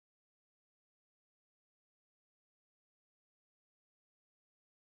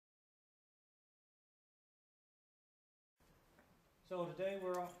So today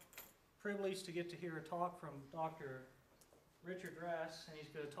we're privileged to get to hear a talk from Dr. Richard Drass, and he's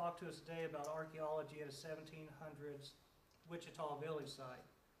going to talk to us today about archaeology at a 1700s Wichita village site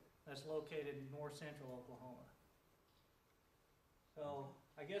that's located in north central Oklahoma. So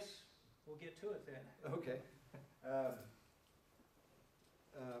I guess we'll get to it then. Okay.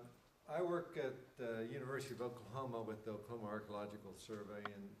 I work at the University of Oklahoma with the Oklahoma Archaeological Survey,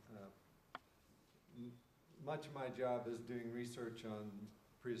 and much of my job is doing research on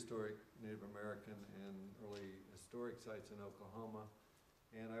prehistoric Native American and early historic sites in Oklahoma.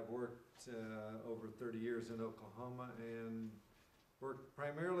 And I've worked over 30 years in Oklahoma and worked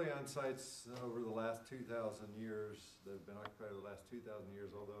primarily on sites over the last 2,000 years that have been occupied over the last 2,000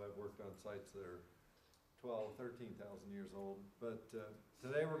 years, although I've worked on sites that are 12, 13,000 years old. But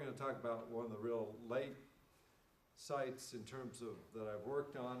today we're going to talk about one of the real late sites in terms of that I've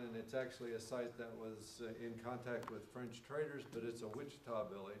worked on, and it's actually a site that was in contact with French traders, but it's a Wichita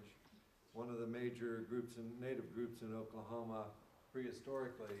village. One of the major groups and native groups in Oklahoma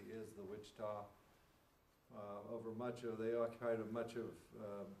prehistorically is the Wichita. They occupied much of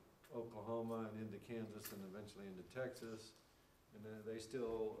Oklahoma and into Kansas and eventually into Texas. And they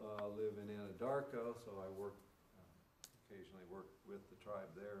still live in Anadarko, so I occasionally work with the tribe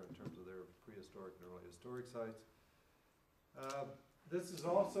there in terms of their prehistoric and early historic sites. This is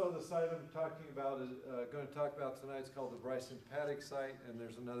also the site I'm talking about, going to talk about tonight. It's called the Bryson-Paddock site, and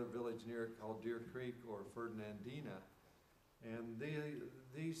there's another village near it called Deer Creek or Ferdinandina. And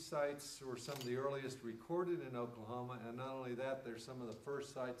these sites were some of the earliest recorded in Oklahoma, and not only that, they're some of the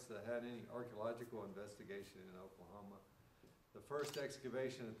first sites that had any archaeological investigation in Oklahoma. The first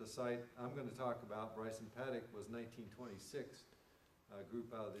excavation at the site I'm going to talk about, Bryson-Paddock, was 1926. A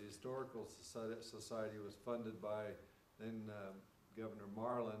group out of the Historical Society was funded by then Governor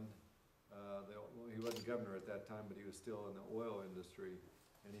Marlin. He wasn't governor at that time, but he was still in the oil industry,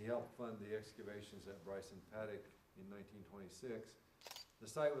 and he helped fund the excavations at Bryson-Paddock in 1926. The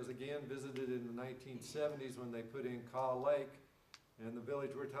site was again visited in the 1970s when they put in Kaw Lake. And the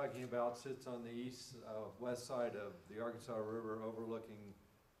village we're talking about sits on the west side of the Arkansas River, overlooking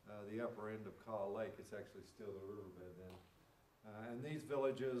the upper end of Kaw Lake. It's actually still the riverbed then. And these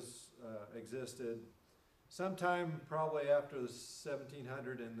villages existed sometime probably after the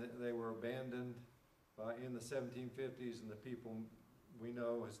 1700, and they were abandoned in the 1750s, and the people we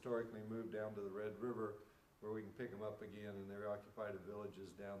know historically moved down to the Red River, where we can pick them up again, and they occupied the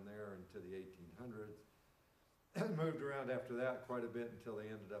villages down there into the 1800s. Moved around after that quite a bit until they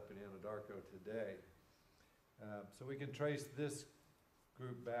ended up in Anadarko today. So we can trace this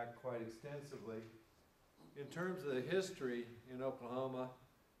group back quite extensively. In terms of the history in Oklahoma,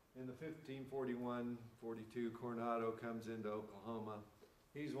 in the 1541-42, Coronado comes into Oklahoma.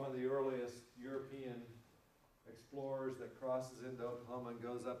 He's one of the earliest European explorers that crosses into Oklahoma and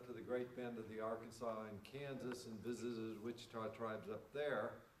goes up to the Great Bend of the Arkansas and Kansas and visited Wichita tribes up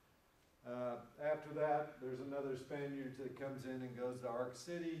there. After that, there's another Spaniard that comes in and goes to Ark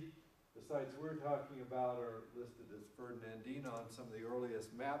City. The sites we're talking about are listed as Ferdinandina on some of the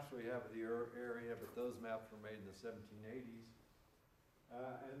earliest maps we have of the area, but those maps were made in the 1780s.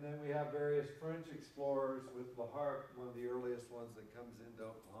 And then we have various French explorers, with Lahart, one of the earliest ones that comes into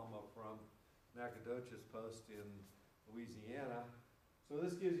Oklahoma from Nacogdoches Post in Louisiana. So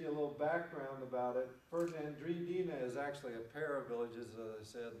this gives you a little background about it. Ferdinandina is actually a pair of villages, as I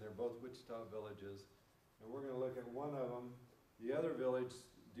said, and they're both Wichita villages. And we're going to look at one of them. The other village,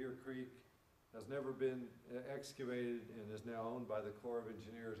 Deer Creek, has never been excavated and is now owned by the Corps of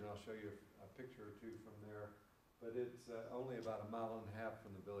Engineers, and I'll show you a picture or two from there. But it's only about 1.5 miles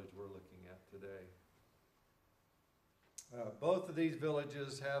from the village we're looking at today. Both of these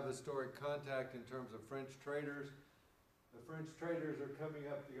villages have historic contact in terms of French traders. The French traders are coming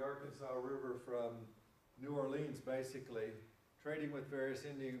up the Arkansas River from New Orleans, basically, trading with various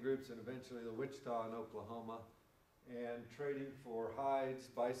Indian groups and eventually the Wichita in Oklahoma, and trading for hides,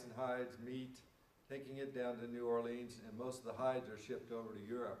 bison hides, meat, taking it down to New Orleans, and most of the hides are shipped over to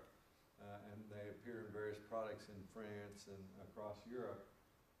Europe, and they appear in various products in France and across Europe.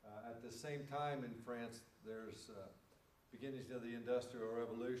 At the same time in France, there's beginnings of the Industrial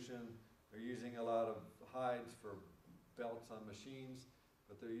Revolution. They're using a lot of hides for belts on machines,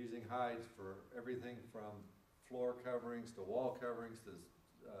 but they're using hides for everything from floor coverings to wall coverings to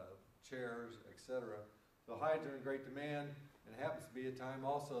chairs, etc. So hides are in great demand, and it happens to be a time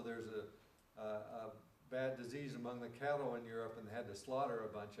also there's a bad disease among the cattle in Europe, and they had to slaughter a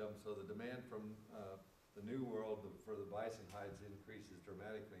bunch of them, so the demand from the New World for the bison hides increases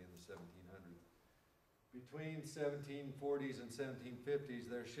dramatically in the 1700s. Between 1740s and 1750s,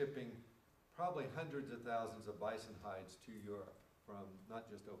 they're shipping probably hundreds of thousands of bison hides to Europe from not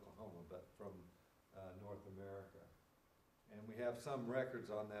just Oklahoma, but from North America. And we have some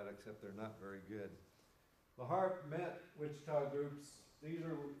records on that, except they're not very good. Laharp met Wichita groups. These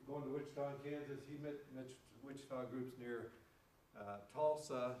are going to Wichita, Kansas. He met Wichita groups near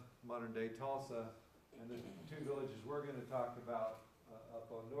Tulsa, modern-day Tulsa, and the two villages we're going to talk about up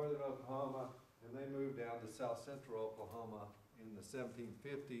on northern Oklahoma, and they moved down to south central Oklahoma in the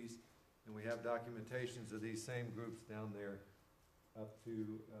 1750s, and we have documentations of these same groups down there up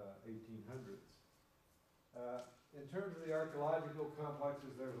to 1800s. In terms of the archaeological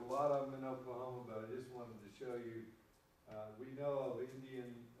complexes, there's a lot of them in Oklahoma, but I just wanted to show you, we know of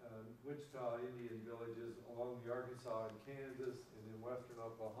Wichita Indian villages along the Arkansas and Kansas and in western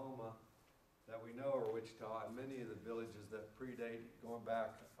Oklahoma that we know are Wichita, and many of the villages that predate going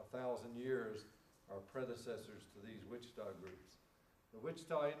back 1,000 years are predecessors to these Wichita groups. The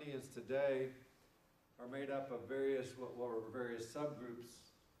Wichita Indians today are made up of what were various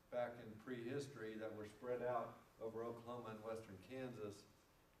subgroups back in prehistory that were spread out over Oklahoma and western Kansas,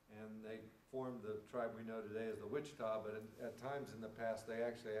 and they formed the tribe we know today as the Wichita, but at times in the past they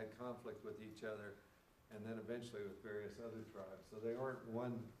actually had conflict with each other, and then eventually with various other tribes. So they weren't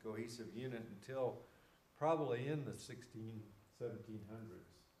one cohesive unit until probably in the 1700s.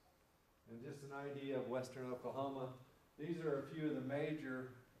 And just an idea of western Oklahoma, these are a few of the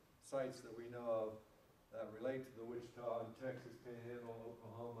major sites that we know of that relate to the Wichita and Texas Panhandle,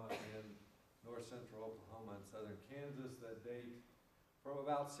 Oklahoma, and north central Oklahoma and southern Kansas that date from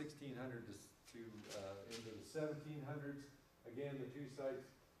about 1600 to into the 1700s. Again, the two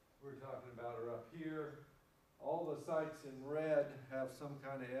sites we're talking about are up here. All the sites in red have some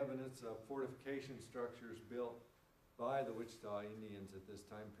kind of evidence of fortification structures built by the Wichita Indians at this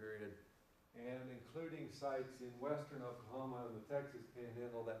time period, and including sites in western Oklahoma and the Texas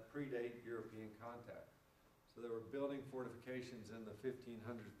Panhandle that predate European contact. So they were building fortifications in the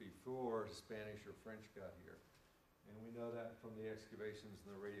 1500s before Spanish or French got here. And we know that from the excavations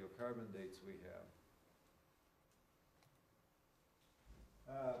and the radiocarbon dates we have.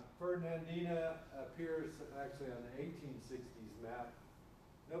 Ferdinandina appears actually on the 1860s map.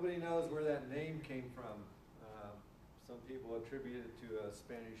 Nobody knows where that name came from. Some people attribute it to a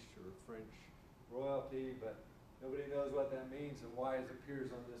Spanish or French royalty, but nobody knows what that means and why it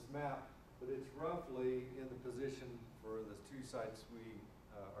appears on this map. But it's roughly in the position for the two sites we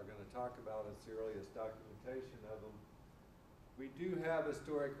are going to talk about. It's the earliest documentation of them. We do have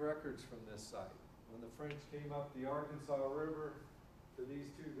historic records from this site. When the French came up the Arkansas River to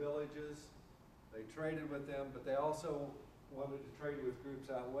these two villages, they traded with them, but they also wanted to trade with groups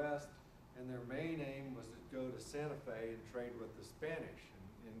out west, and their main aim was to go to Santa Fe and trade with the Spanish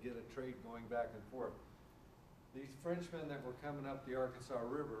and get a trade going back and forth. These Frenchmen that were coming up the Arkansas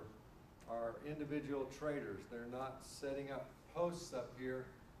River are individual traders. They're not setting up posts up here.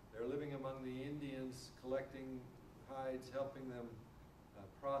 They're living among the Indians, collecting hides, helping them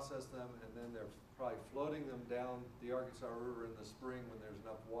process them, and then they're probably floating them down the Arkansas River in the spring when there's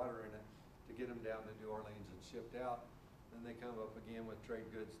enough water in it to get them down to New Orleans and shipped out. Then they come up again with trade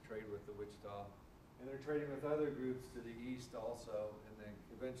goods, trade with the Wichita. And they're trading with other groups to the east also, and then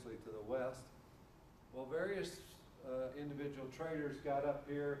eventually to the west. Well, various individual traders got up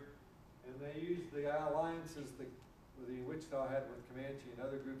here, and they used the alliances the Wichita had with Comanche and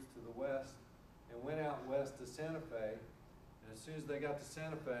other groups to the west, and went out west to Santa Fe. And as soon as they got to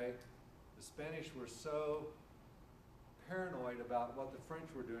Santa Fe, the Spanish were so paranoid about what the French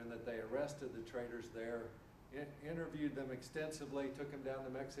were doing that they arrested the traders there, interviewed them extensively, took them down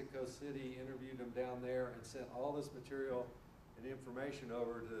to Mexico City, interviewed them down there, and sent all this material and information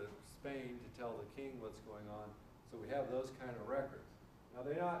over to Spain to tell the king what's going on. So we have those kind of records. Now,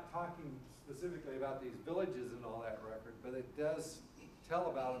 they're not talking specifically about these villages and all that record, but it does tell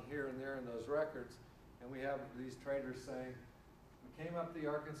about them here and there in those records. And we have these traders saying, we came up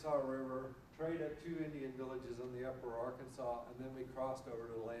the Arkansas River, traded at two Indian villages in the upper Arkansas, and then we crossed over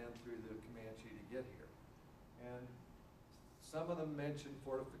to the land through the Comanche to get here. And some of them mention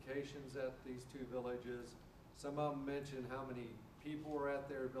fortifications at these two villages. Some of them mention how many people were at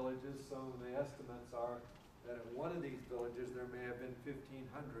their villages. Some of the estimates are that at one of these villages there may have been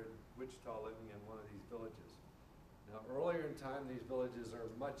 1,500 Wichita living in one of these villages. Now, earlier in time, these villages are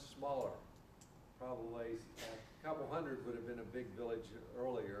much smaller. Probably a couple hundred would have been a big village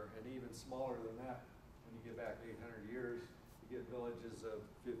earlier, and even smaller than that. When you get back 800 years, you get villages of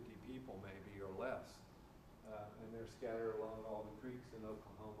 50 people maybe or less. And they're scattered along all the creeks in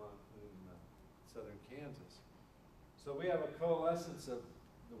Oklahoma and southern Kansas. So we have a coalescence of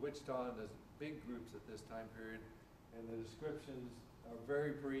the Wichita and the big groups at this time period, and the descriptions are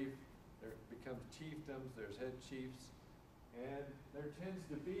very brief. There becomes chiefdoms, there's head chiefs, And there tends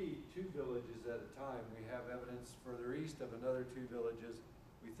to be 2 villages at a time. We have evidence further east of another 2 villages.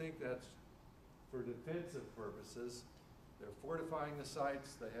 We think that's for defensive purposes. They're fortifying the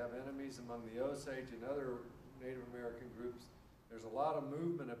sites. They have enemies among the Osage and other Native American groups. There's a lot of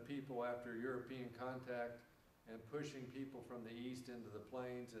movement of people after European contact and pushing people from the east into the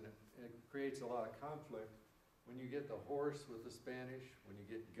plains, and it creates a lot of conflict. When you get the horse with the Spanish, when you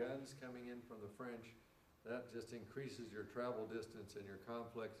get guns coming in from the French, that just increases your travel distance and your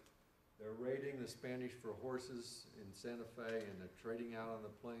conflict. They're raiding the Spanish for horses in Santa Fe, and they're trading out on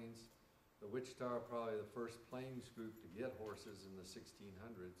the plains. The Wichita are probably the first plains group to get horses in the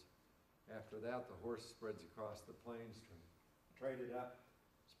 1600s. After that, the horse spreads across the plains, traded up.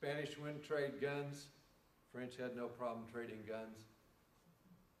 Spanish wouldn't trade guns. French had no problem trading guns.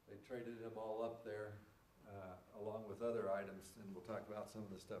 They traded them all up there, along with other items, and we'll talk about some of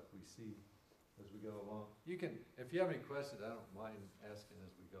the stuff we see as we go along. You can, if you have any questions, I don't mind asking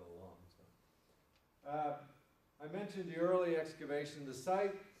as we go along. So. I mentioned the early excavation, the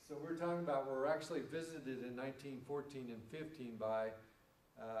site, so we're talking about, were actually visited in 1914 and 15 by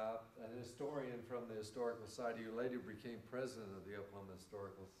an historian from the Historical Society who later became president of the Oklahoma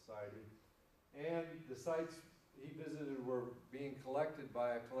Historical Society. And the sites he visited were being collected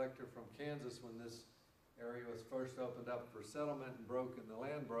by a collector from Kansas when this area was first opened up for settlement and the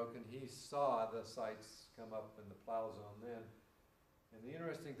land broke, and he saw the sites come up in the plow zone then. And the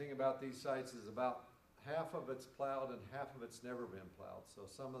interesting thing about these sites is about half of it's plowed and half of it's never been plowed. So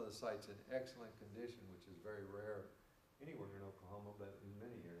some of the sites in excellent condition, which is very rare anywhere in Oklahoma, but in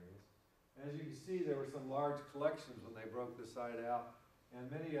many areas. As you can see, there were some large collections when they broke the site out, and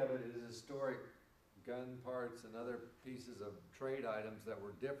many of it is historic gun parts and other pieces of trade items that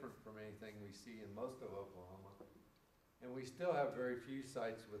were different from anything we see in most of Oklahoma. And we still have very few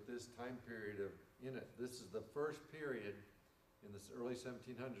sites with this time period in it. This is the first period in the early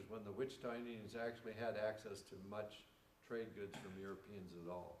 1700s when the Wichita Indians actually had access to much trade goods from Europeans at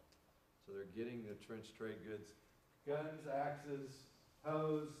all. So they're getting the trench trade goods, guns, axes,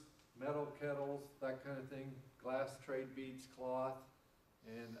 hoes, metal kettles, that kind of thing, glass trade beads, cloth,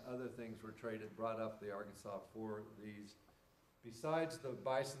 and other things were traded, brought up the Arkansas for these. Besides the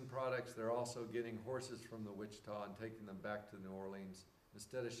bison products, they're also getting horses from the Wichita and taking them back to New Orleans.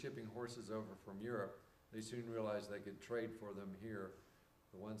 Instead of shipping horses over from Europe, they soon realized they could trade for them here.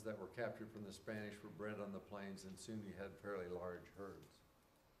 The ones that were captured from the Spanish were bred on the plains, and soon you had fairly large herds.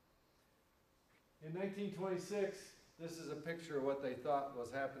 In 1926, this is a picture of what they thought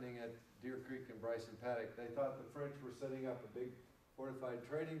was happening at Deer Creek and Bryson-Paddock. They thought the French were setting up a big fortified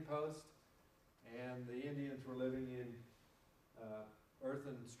trading post, and the Indians were living in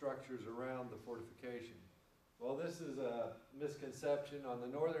earthen structures around the fortification. Well, this is a misconception. On the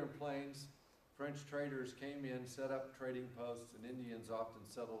northern plains, French traders came in, set up trading posts, and Indians often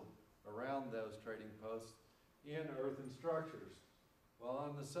settled around those trading posts in earthen structures. Well,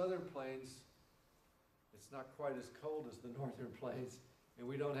 on the southern plains, it's not quite as cold as the northern plains, and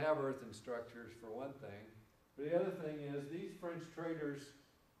we don't have earthen structures for one thing. But the other thing is, these French traders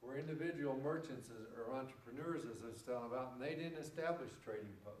were individual merchants or entrepreneurs, as I was telling about, and they didn't establish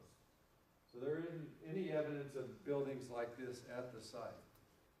trading posts. So there isn't any evidence of buildings like this at the site.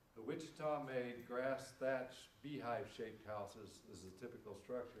 The Wichita made grass thatch beehive-shaped houses as a typical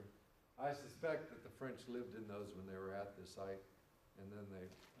structure. I suspect that the French lived in those when they were at the site, and then they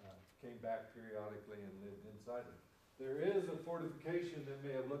came back periodically and lived inside them. There is a fortification that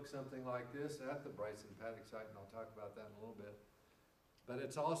may have looked something like this at the Bryson-Paddock site, and I'll talk about that in a little bit. But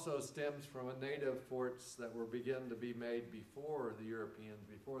it also stems from a native forts that were begun to be made before the Europeans,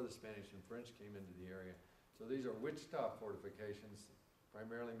 before the Spanish and French came into the area. So these are Wichita fortifications,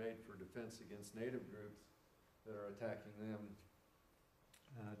 primarily made for defense against native groups that are attacking them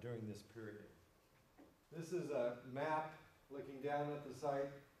during this period. This is a map looking down at the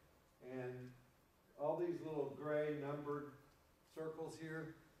site, and all these little gray numbered circles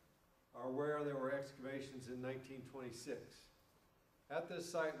here are where there were excavations in 1926. At this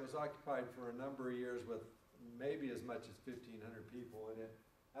site was occupied for a number of years with maybe as much as 1,500 people in it.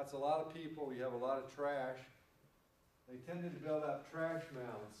 That's a lot of people. You have a lot of trash. They tended to build up trash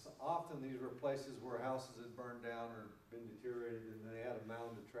mounds. Often these were places where houses had burned down or been deteriorated, and they had a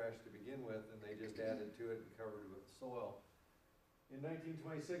mound of trash to begin with, and they just added to it and covered it with soil. In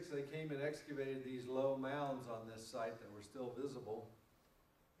 1926, they came and excavated these low mounds on this site that were still visible,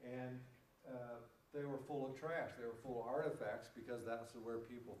 and they were full of trash. They were full of artifacts, because that's where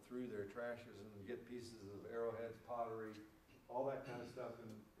people threw their trashes, and you get pieces of arrowheads, pottery, all that kind of stuff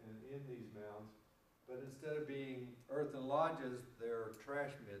in these mounds. But instead of being earthen lodges, they're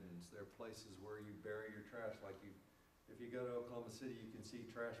trash middens. They're places where you bury your trash, like if you go to Oklahoma City, you can see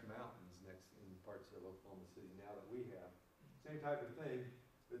trash mountains next in parts of Oklahoma City now that we have. Same type of thing,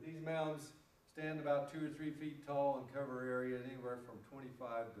 but these mounds stand about 2 or 3 feet tall and cover area anywhere from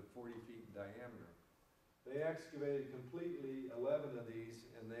 25 to 40 feet in diameter. They excavated completely 11 of these,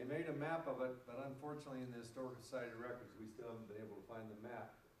 and they made a map of it, but unfortunately in the Historical Society records, we still haven't been able to find the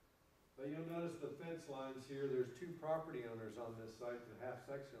map. But you'll notice the fence lines here. There's 2 property owners on this site, the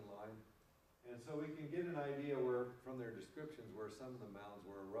half-section line. And so we can get an idea where, from their descriptions, where some of the mounds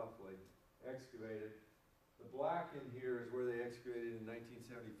were roughly excavated. The black in here is where they excavated in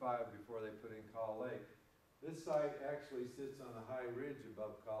 1975 before they put in Kaw Lake. This site actually sits on a high ridge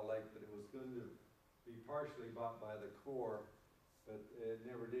above Kaw Lake, but it was going to be partially bought by the Corps, but it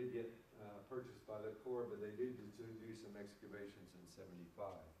never did get purchased by the Corps, but they did do some excavations in 75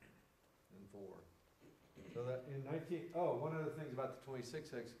 and 4. So that in one of the things about the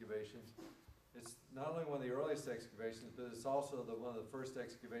 26 excavations, it's not only one of the earliest excavations, but it's also one of the first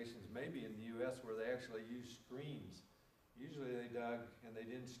excavations maybe in the U.S. where they actually used screens. Usually they dug and they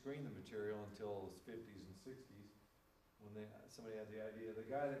didn't screen the material until the 50s and 60s when somebody had the idea. The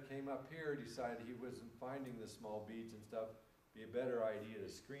guy that came up here decided he wasn't finding the small beads and stuff. Be a better idea to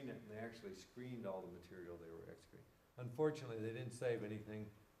screen it, and they actually screened all the material they were excavating. Unfortunately, they didn't save anything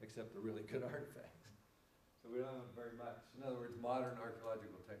except the really good artifacts. So we don't have very much. In other words, modern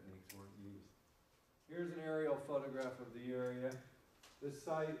archaeological techniques weren't used. Here's an aerial photograph of the area. This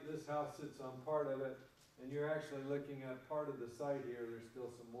house sits on part of it, and you're actually looking at part of the site here. There's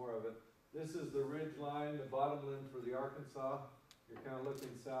still some more of it. This is the ridge line, the bottomland for the Arkansas. You're kind of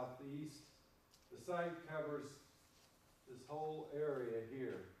looking southeast. The site covers this whole area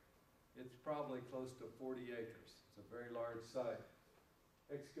here. It's probably close to 40 acres. It's a very large site.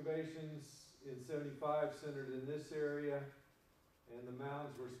 Excavations in 75 centered in this area, and the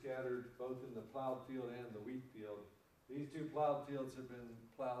mounds were scattered both in the plowed field and the wheat field. These 2 plowed fields have been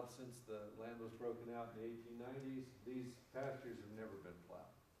plowed since the land was broken out in the 1890s. These pastures have never been plowed.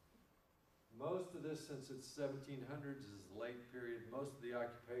 Most of this, since it's 1700s, is the late period. Most of the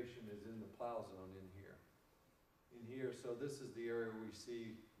occupation is in the plow zone in here. So this is the area where we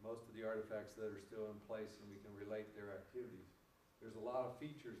see most of the artifacts that are still in place, and we can relate their activities. There's a lot of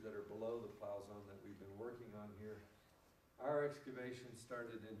features that are below the plow zone that we've been working on here. Our excavation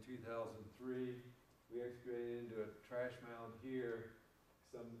started in 2003. We excavated into a trash mound here,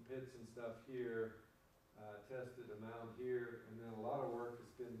 some pits and stuff here, tested a mound here, and then a lot of work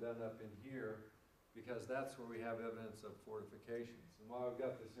has been done up in here because that's where we have evidence of fortifications. And while I've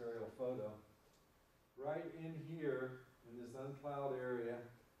got this aerial photo, right in here, in this unplowed area,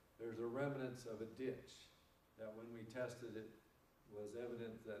 there's a remnants of a ditch that when we tested it, was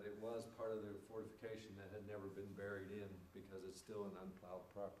evident that it was part of the fortification that had never been buried in because it's still an unplowed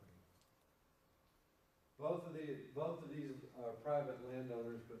property. Both of these are private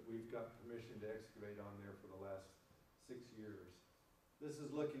landowners, but we've got permission to excavate on there for the last 6 years. This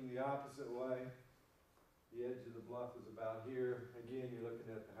is looking the opposite way. The edge of the bluff is about here. Again, you're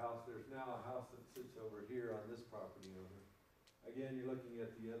looking at the house. There's now a house that sits over here on this property owner. Again, you're looking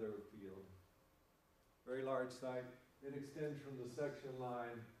at the other field. Very large site. It extends from the section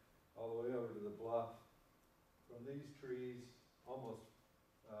line all the way over to the bluff, from these trees almost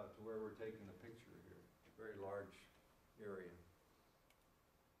to where we're taking the picture here. Very large area.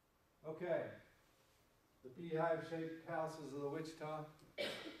 Okay, the beehive-shaped houses of the Wichita.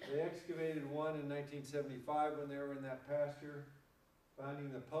 They excavated one in 1975 when they were in that pasture, finding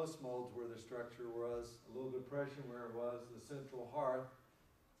the post molds where the structure was, a little depression where it was, the central hearth.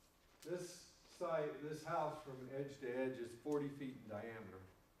 This house from edge to edge is 40 feet in diameter.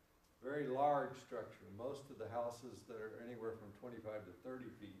 Very large structure. Most of the houses that are anywhere from 25 to 30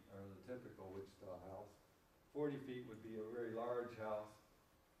 feet are the typical Wichita house. 40 feet would be a very large house.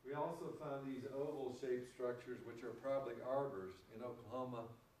 We also found these oval-shaped structures, which are probably arbors. In Oklahoma,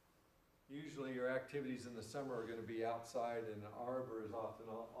 usually your activities in the summer are going to be outside, and an arbor is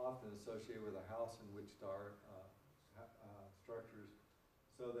often associated with a house in Wichita structures.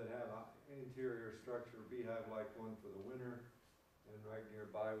 So that have an interior structure, beehive-like one for the winter, and right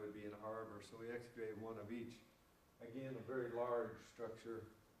nearby would be an arbor. So we excavated one of each. Again, a very large structure.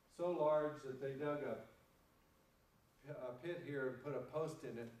 So large that they dug a pit here and put a post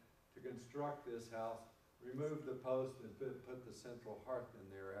in it to construct this house, removed the post and put the central hearth in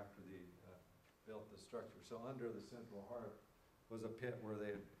there after they built the structure. So under the central hearth was a pit where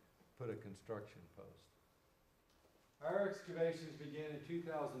they had put a construction post. Our excavations began in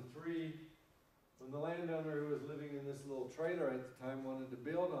 2003 when the landowner who was living in this little trailer at the time wanted to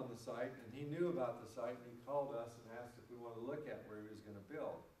build on the site, and he knew about the site, and he called us and asked if we wanted to look at where he was going to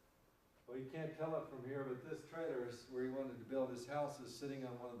build. Well, you can't tell it from here, but this trailer is where he wanted to build his house is sitting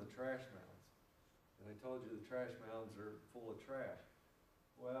on one of the trash mounds. And I told you the trash mounds are full of trash.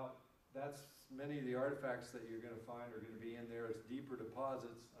 Well, that's many of the artifacts that you're going to find are going to be in there as deeper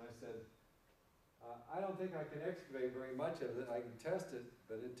deposits. I said, I don't think I can excavate very much of it. I can test it,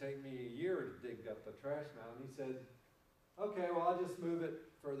 but it'd take me a year to dig up a trash mound. He said, okay, well, I'll just move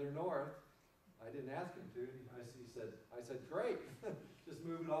it further north. I didn't ask him to. I said, great, just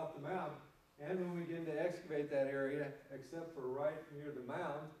move it off the mound. And when we begin to excavate that area, except for right near the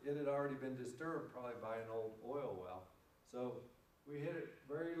mound, it had already been disturbed probably by an old oil well. So we hit it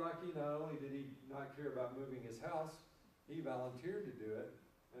very lucky. Not only did he not care about moving his house, he volunteered to do it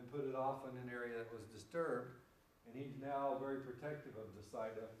and put it off in an area that was disturbed. And he's now very protective of the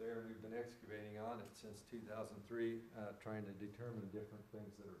site up there, and we've been excavating on it since 2003, trying to determine different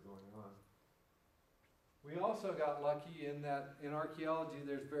things that are going on. We also got lucky in that in archaeology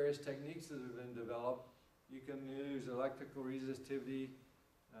there's various techniques that have been developed. You can use electrical resistivity,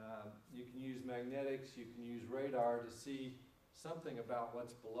 you can use magnetics, you can use radar to see something about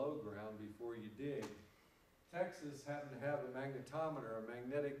what's below ground before you dig. Texas happened to have a magnetometer, a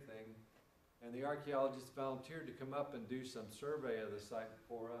magnetic thing, and the archaeologists volunteered to come up and do some survey of the site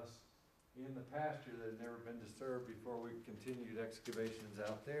for us in the pasture that had never been disturbed before we continued excavations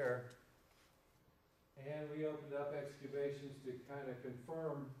out there. And we opened up excavations to kind of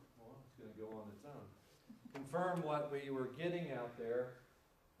confirm, well, it's going to go on its own, confirm what we were getting out there.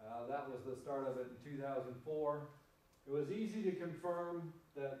 That was the start of it in 2004. It was easy to confirm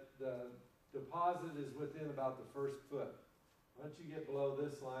that the deposit is within about the first foot. Once you get below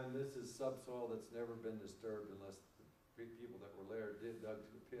this line, this is subsoil that's never been disturbed unless the people that were there dug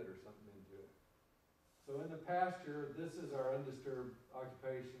to the pit or something into it. So in the pasture, this is our undisturbed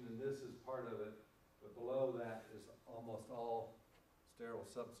occupation, and this is part of it. But below that is almost all sterile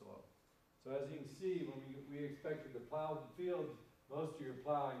subsoil. So as you can see, when we expected the plowed field, most of your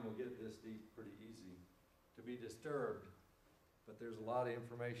plowing will get this deep pretty easy to be disturbed. But there's a lot of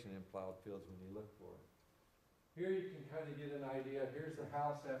information in plowed fields when you look for it. Here you can kind of get an idea. Here's the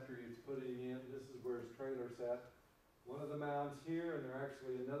house after he's put it in. This is where his trailer's at. One of the mounds here, and there's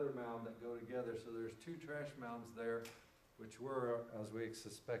actually another mound that go together. So there's two trash mounds there, which were, as we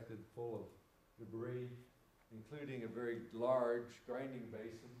suspected, full of debris, including a very large grinding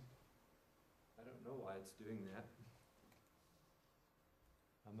basin. I don't know why it's doing that.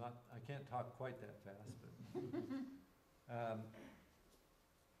 I can't talk quite that fast, but.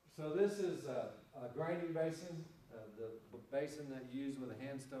 So this is a grinding basin, the basin that you use with a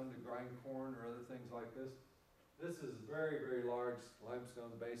handstone to grind corn or other things like this. This is a very, very large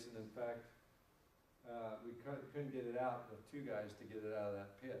limestone basin. In fact, we couldn't get it out with two guys to get it out of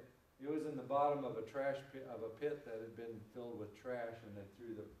that pit. It was in the bottom of a trash pit, of a pit that had been filled with trash, and they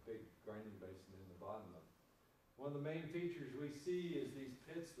threw the big grinding basin in the bottom of it. One of the main features we see is these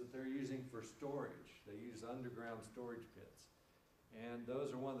pits that they're using for storage. They use underground storage pits. And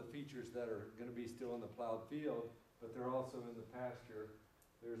those are one of the features that are going to be still in the plowed field, but they're also in the pasture.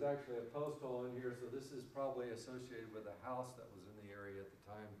 There's actually a post hole in here, so this is probably associated with a house that was in the area at the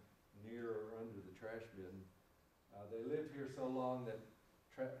time, near or under the trash bin. They lived here so long that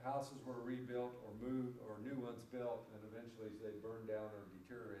houses were rebuilt or moved, or new ones built, and eventually they burned down or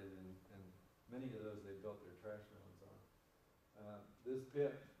deteriorated, and many of those they built their trash mounds on. This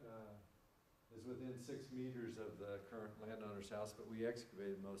pit is within 6 meters of the current landowner's house, but we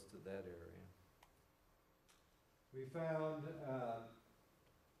excavated most of that area. We found,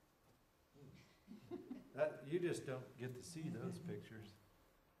 that you just don't get to see those pictures.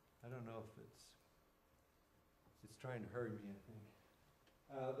 I don't know if it's trying to hurry me, I think.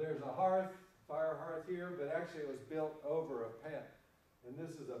 There's a hearth, fire hearth here, but actually it was built over a pit. And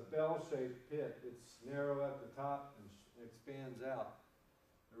this is a bell-shaped pit. It's narrow at the top and expands out.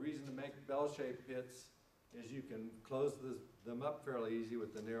 The reason to make bell-shaped pits is you can close them up fairly easy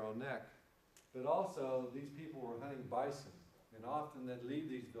with the narrow neck. But also, these people were hunting bison, and often they'd leave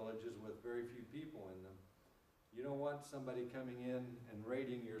these villages with very few people in them. You don't want somebody coming in and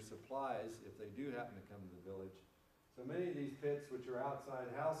raiding your supplies if they do happen to come to the village. So many of these pits, which are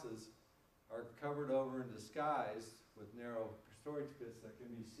outside houses, are covered over and disguised with narrow storage pits that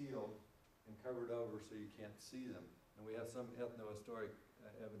can be sealed and covered over so you can't see them. And we have some ethno-historic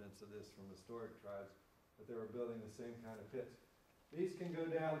evidence of this from historic tribes, that they were building the same kind of pits. These can go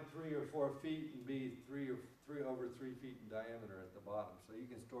down 3 or 4 feet and be over 3 feet in diameter at the bottom, so you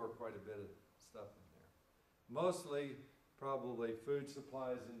can store quite a bit of stuff in there. Mostly, probably food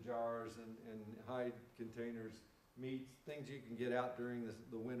supplies in jars and hide containers, meats, things you can get out during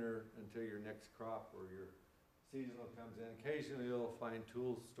the winter until your next crop or your seasonal comes in. Occasionally you'll find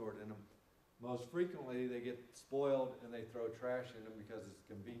tools stored in them. Most frequently, they get spoiled and they throw trash in them because it's a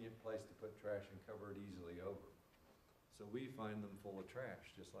convenient place to put trash and cover it easily over. So we find them full of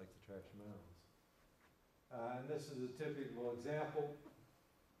trash, just like the trash mounds. And this is a typical example.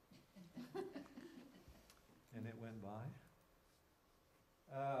 And it went by.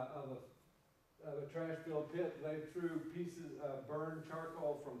 Of a trash-filled pit. They threw pieces of burned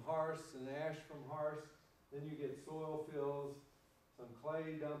charcoal from hearths and ash from hearths. Then you get soil fills, some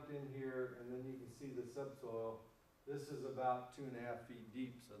clay dumped in here, and then you can see the subsoil. This is about 2.5 feet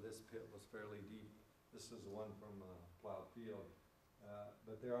deep, so this pit was fairly deep. This is the one from a plowed field.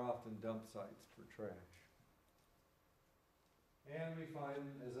 But they're often dump sites for trash. And we find,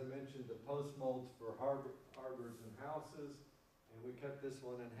 as I mentioned, the post molds for harbors and houses. And we cut this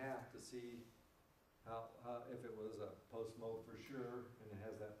one in half to see how if it was a post mold for sure, and it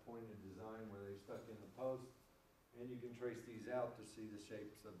has that pointed design where they stuck in a post. And you can trace these out to see the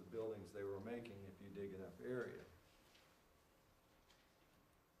shapes of the buildings they were making if you dig enough area.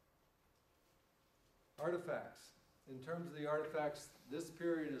 Artifacts. In terms of the artifacts, this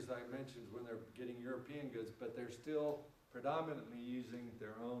period, as I mentioned, when they're getting European goods, but they're still predominantly using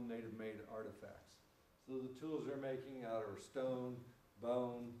their own native-made artifacts. So the tools they're making out of stone,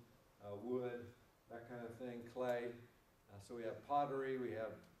 bone, wood, that kind of thing, clay. So we have pottery, we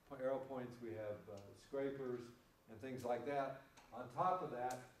have arrow points, we have scrapers, and things like that. On top of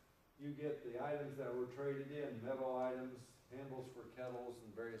that, you get the items that were traded in, metal items, handles for kettles,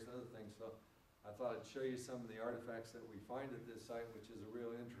 and various other things. So I thought I'd show you some of the artifacts that we find at this site, which is a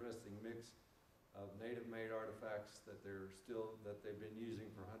real interesting mix of native-made artifacts that they've been using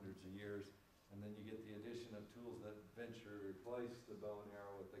for hundreds of years. And then you get the addition of tools that eventually replace the bow and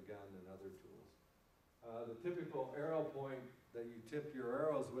arrow with the gun and other tools. The typical arrow point that you tip your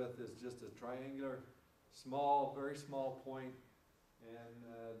arrows with is just a triangular, small, very small point. And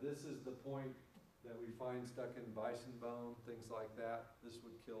this is the point that we find stuck in bison bone, things like that. This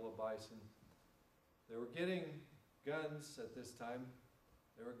would kill a bison. They were getting guns at this time.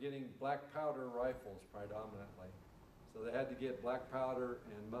 They were getting black powder rifles predominantly. So they had to get black powder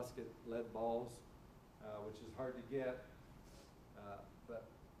and musket lead balls, which is hard to get. But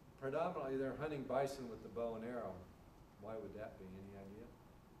predominantly they're hunting bison with the bow and arrow. Why would that be? Any idea?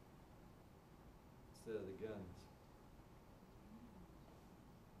 Instead of the guns.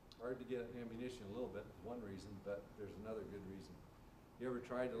 Hard to get ammunition a little bit is one reason, but there's another good reason. You ever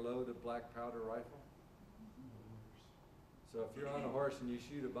tried to load a black powder rifle? So if you're on a horse and you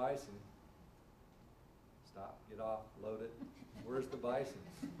shoot a bison, stop, get off, load it. Where's the bison?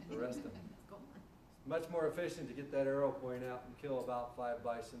 The rest of them. It's much more efficient to get that arrow point out and kill about 5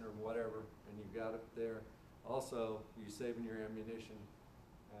 bison or whatever, and you've got it there. Also, you're saving your ammunition,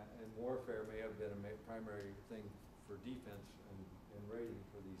 and warfare may have been a primary thing for defense and raiding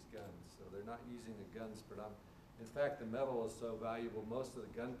for these guns. So they're not using the guns predominantly. In fact, the metal is so valuable, most of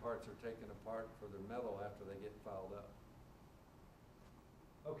the gun parts are taken apart for their metal after they get filed up.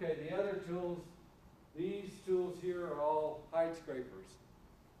 Okay, the other tools, these tools here are all hide scrapers.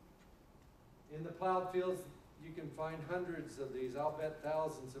 In the plowed fields, you can find hundreds of these. I'll bet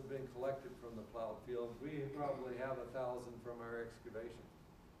thousands have been collected from the plowed fields. We probably have 1,000 from our excavation.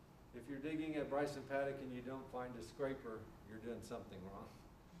 If you're digging at Bryson-Paddock and you don't find a scraper, you're doing something wrong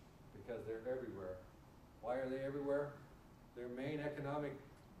because they're everywhere. Why are they everywhere? Their main economic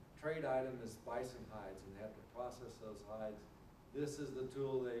trade item is bison hides, and they have to process those hides. This is the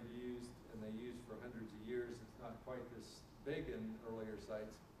tool they've used, and they used for hundreds of years. It's not quite this big in earlier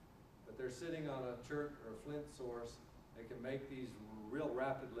sites, but they're sitting on a chert or flint source. They can make these real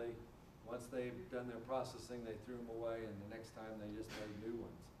rapidly. Once they've done their processing, they threw them away, and the next time they just made new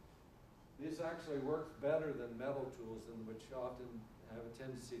ones. This actually works better than metal tools, which often have a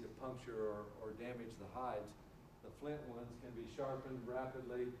tendency to puncture or damage the hides. The flint ones can be sharpened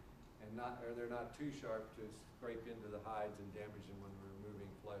rapidly, and they're not too sharp to scrape into the hides and damage them when we're removing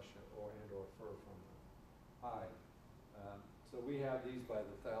flesh or fur from the hide. So we have these by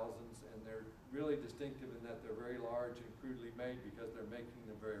the thousands, and they're really distinctive in that they're very large and crudely made because they're making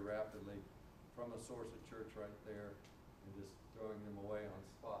them very rapidly from a source of church right there and just throwing them away on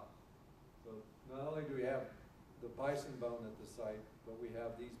spot. So not only do we have the bison bone at the site, but we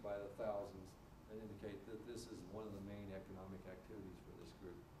have these by the thousands that indicate that this is one of the main economic activities for this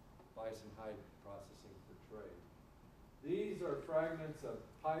group. Bison hide processing for trade. These are fragments of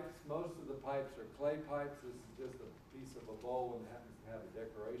pipes. Most of the pipes are clay pipes. This is just a piece of a bowl and happens to have a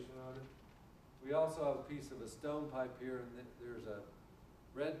decoration on it. We also have a piece of a stone pipe here, and there's a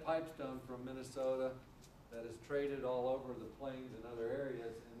red pipestone from Minnesota that is traded all over the plains and other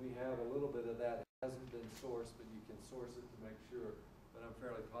areas, and we have a little bit of that. It hasn't been sourced, but you can source it to make sure. But I'm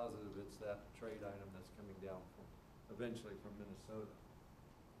fairly positive it's that trade item that's coming down from, eventually from Minnesota.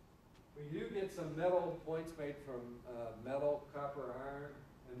 We do get some metal points made from metal, copper, iron,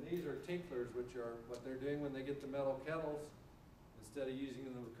 and these are tinklers, which are what they're doing when they get the metal kettles. Instead of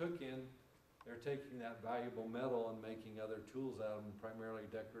using them to cook in, they're taking that valuable metal and making other tools out of them, primarily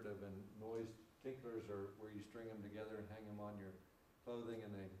decorative, and noise tinklers are where you string them together and hang them on your clothing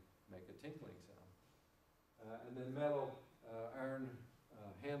and they make a tinkling sound. And then metal, iron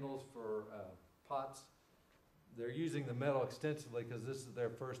handles for pots. They're using the metal extensively because this is their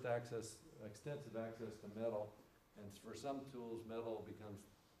first extensive access to metal. And for some tools, metal becomes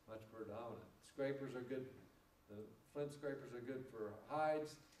much predominant. Scrapers are good. The flint scrapers are good for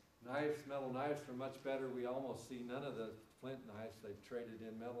hides. Knives, metal knives are much better. We almost see none of the flint knives. They've traded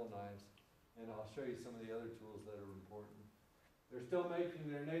in metal knives. And I'll show you some of the other tools that are important. They're still making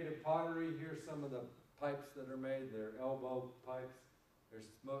their native pottery. Here's some of the pipes that are made. They're elbow pipes.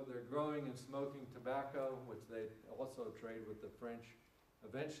 They're growing and smoking tobacco, which they also trade with the French.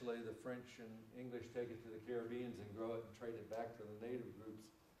 Eventually, the French and English take it to the Caribbeans and grow it and trade it back to the native groups.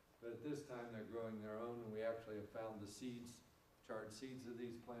 But at this time, they're growing their own, and we actually have found the seeds, charred seeds of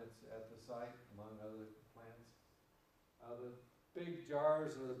these plants at the site, among other plants. The big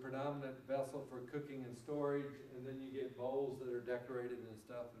jars are the predominant vessel for cooking and storage, and then you get bowls that are decorated and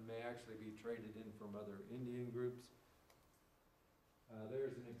stuff and may actually be traded in from other Indian groups.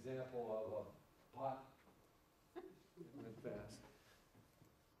 There's an example of a pot. It went fast.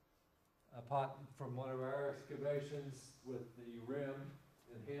 A pot from one of our excavations with the rim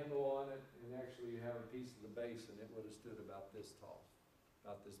and handle on it, and actually you have a piece of the base, and it would have stood about this tall,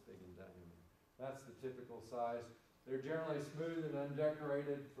 about this big in diameter. That's the typical size. They're generally smooth and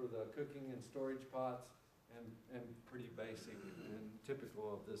undecorated for the cooking and storage pots, and pretty basic and typical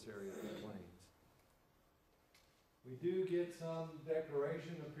of this area of the plains. We do get some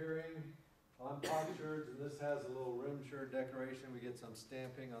decoration appearing on potsherds, and this has a little rim sherd decoration. We get some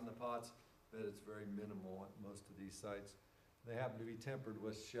stamping on the pots, but it's very minimal at most of these sites. They happen to be tempered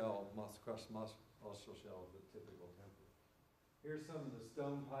with crushed mussel shells, the typical temper. Here's some of the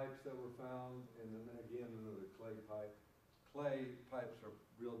stone pipes that were found, and then again another clay pipe. Clay pipes are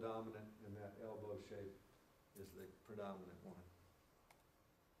real dominant, and that elbow shape is the predominant one.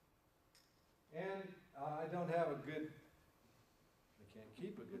 And I don't have a good, I can't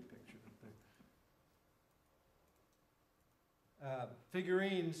keep a good picture up there.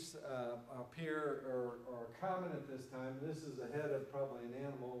 Figurines up here are common at this time. This is the head of probably an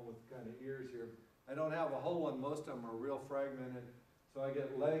animal with kind of ears here. I don't have a whole one. Most of them are real fragmented. So I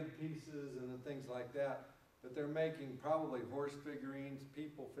get leg pieces and things like that. But they're making probably horse figurines,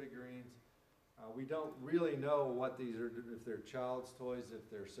 people figurines. We don't really know what these are, if they're child's toys,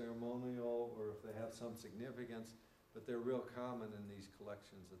 if they're ceremonial, or if they have some significance, but they're real common in these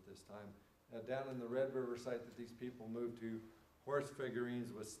collections at this time. Down in the Red River site that these people moved to, horse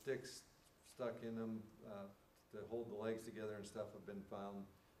figurines with sticks stuck in them to hold the legs together and stuff have been found,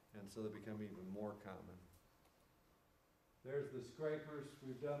 and so they become even more common. There's the scrapers.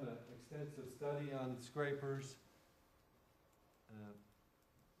 We've done an extensive study on scrapers.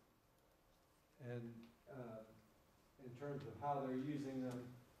 And in terms of how they're using them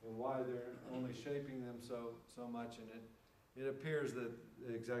and why they're only shaping them so much, and it appears that,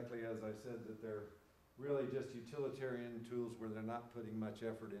 exactly as I said, that they're really just utilitarian tools where they're not putting much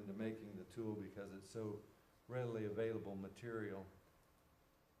effort into making the tool because it's so readily available material.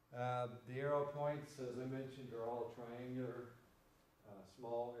 The arrow points, as I mentioned, are all triangular,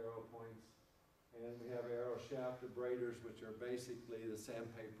 small arrow points. And we have arrow shaft abraders, which are basically the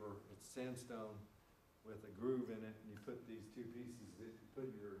sandpaper. It's sandstone with a groove in it, and you put these two pieces, you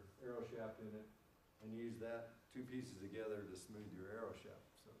put your arrow shaft in it, and use that two pieces together to smooth your arrow shaft.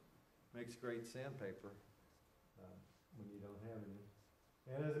 So it makes great sandpaper when you don't have any.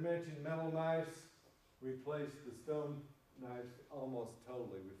 And as I mentioned, metal knives, we replace the stone knives almost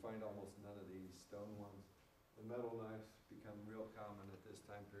totally. We find almost none of these stone ones. The metal knives become real common at this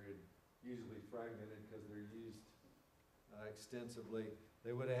time period. Usually fragmented because they're used extensively.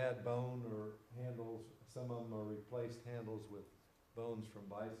 They would have had bone or handles. Some of them are replaced handles with bones from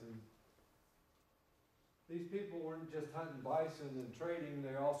bison. These people weren't just hunting bison and trading.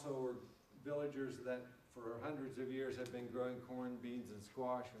 They also were villagers that for hundreds of years had been growing corn, beans, and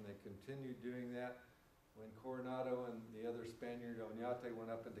squash, and they continued doing that. When Coronado and the other Spaniard, Oñate, went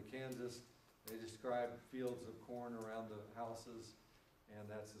up into Kansas, they described fields of corn around the houses. And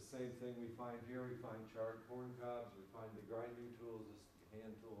that's the same thing we find here. We find charred corn cobs. We find the grinding tools, this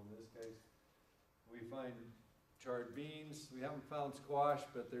hand tool in this case. We find charred beans. We haven't found squash,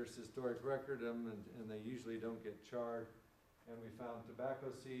 but there's historic record of them, and they usually don't get charred. and we found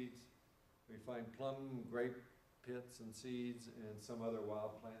tobacco seeds. We find plum, grape pits and seeds, and some other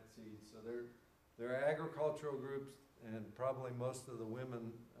wild plant seeds. So they're agricultural groups, and probably most of the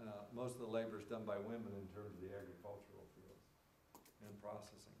women, most of the labor is done by women in terms of the agricultural fields and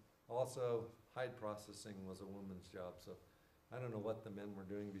processing. Also, hide processing was a woman's job, so I don't know what the men were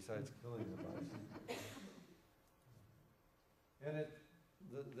doing besides killing the bison. And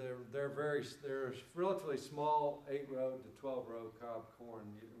they're relatively small, 8-row to 12-row cob corn.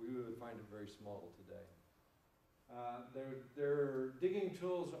 We would find it very small today. Their digging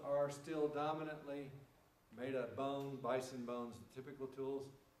tools are still dominantly made of bone, bison bones, the typical tools.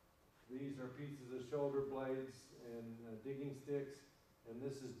 These are pieces of shoulder blades and digging sticks, and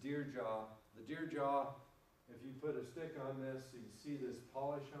this is deer jaw. The deer jaw, if you put a stick on this, you see this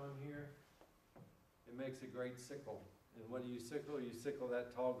polish on here, it makes a great sickle. And what do you sickle? You sickle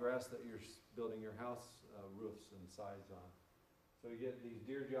that tall grass that you're building your house roofs and sides on. So you get these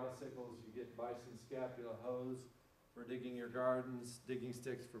deer jaw sickles, you get bison scapula hoes for digging your gardens, digging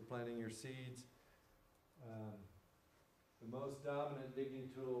sticks for planting your seeds. The most dominant digging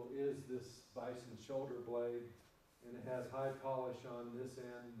tool is this bison shoulder blade, and it has high polish on this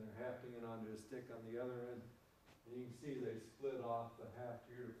end. They're hafting it onto a stick on the other end. And you can see they split off the haft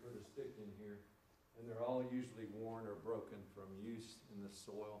here to put a stick in here. And they're all usually worn or broken from use in the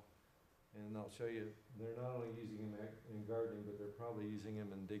soil. And I'll show you, they're not only using them in gardening, but they're probably using them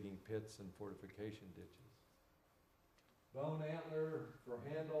in digging pits and fortification ditches. Bone antler for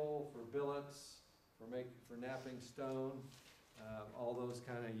handle, for billets, for knapping stone, all those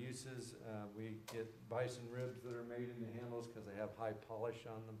kind of uses. We get bison ribs that are made into handles because they have high polish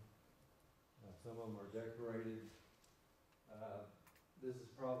on them. Some of them are decorated. This is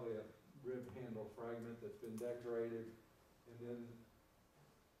probably a rib handle fragment that's been decorated. And then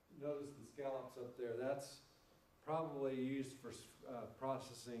notice the scallops up there. That's probably used for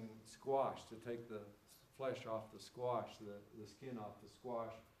processing squash, to take the flesh off the squash, the skin off the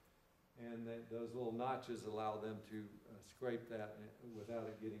squash. And those little notches allow them to scrape that without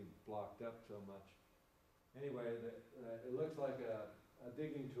it getting blocked up so much. Anyway, it looks like a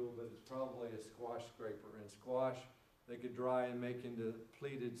digging tool, but it's probably a squash scraper. And squash, they could dry and make into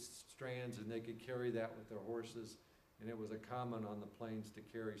pleated strands, and they could carry that with their horses. And it was a common on the plains to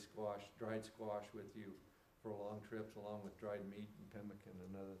carry squash, dried squash with you for long trips, along with dried meat and pemmican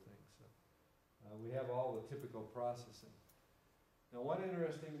and other things. So we have all the typical processing. Now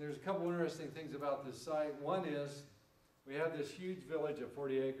there's a couple interesting things about this site. One is we have this huge village of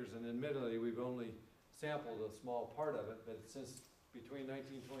 40 acres, and admittedly we've only sampled a small part of it, but since between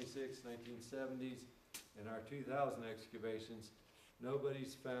 1926, 1970s, and our 2000 excavations,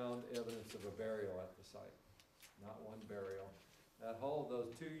 nobody's found evidence of a burial at the site. Not one burial.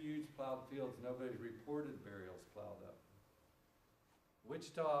 Those two huge plowed fields, nobody's reported burials plowed up.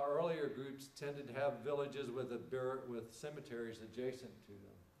 Wichita earlier groups tended to have villages with cemeteries adjacent to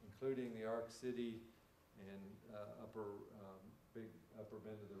them, including the Ark City and big upper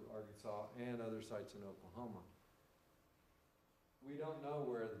bend of the Arkansas and other sites in Oklahoma. We don't know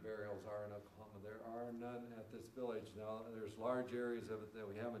where the burials are in Oklahoma. There are none at this village. Now, there's large areas of it that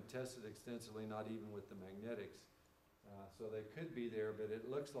we haven't tested extensively, not even with the magnetics. So they could be there, but it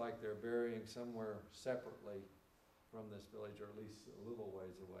looks like they're burying somewhere separately from this village, or at least a little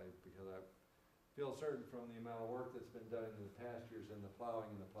ways away, because I feel certain from the amount of work that's been done in the pastures and the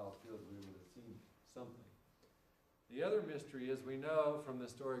plowing in the plowed fields, we would have seen something. The other mystery is we know from the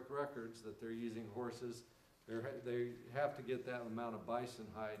historic records that they're using horses. They have to get that amount of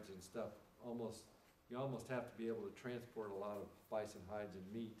bison hides and stuff. You almost have to be able to transport a lot of bison hides and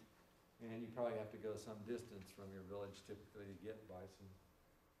meat. And you probably have to go some distance from your village typically to get bison.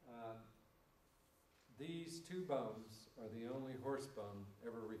 These two bones are the only horse bone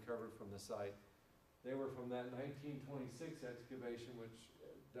ever recovered from the site. They were from that 1926 excavation, which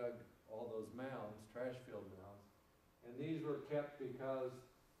dug all those mounds, trash field mounds. And these were kept because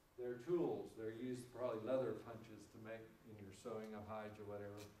they're tools. They're used probably leather punches to make in your sewing of hides or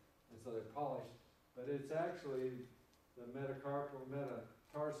whatever. And so they're polished. But it's actually the metacarpal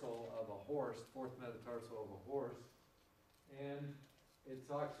metatarsal of a horse, fourth metatarsal of a horse. And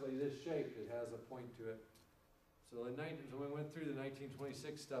it's actually this shape. It has a point to it. So when we went through the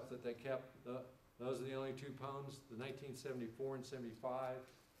 1926 stuff that they kept, those are the only two bones. The 1974 and 75.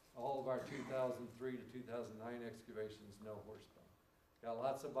 All of our 2003 to 2009 excavations, no horse bone. Got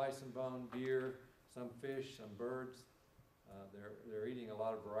lots of bison bone, deer, some fish, some birds. They're eating a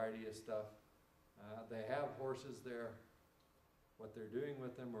lot of variety of stuff. They have horses there. What they're doing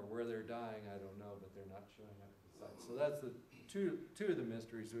with them or where they're dying, I don't know, but they're not showing up at the site. So that's the two of the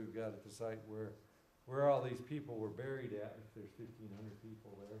mysteries we've got at the site, where where all these people were buried at, if there's 1,500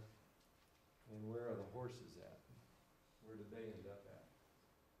 people there, and where are the horses at? Where did they end up at?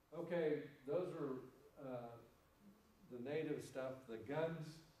 Okay, those are the native stuff. The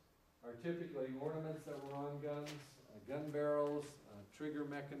guns are typically ornaments that were on guns, gun barrels, trigger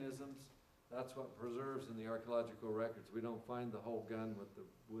mechanisms. That's what preserves in the archaeological records. We don't find the whole gun with the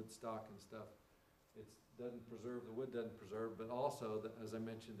wood stock and stuff. It doesn't preserve, the wood doesn't preserve, but also, as I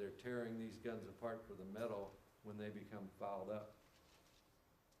mentioned, they're tearing these guns apart for the metal when they become fouled up.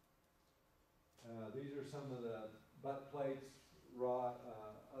 These are some of the butt plates,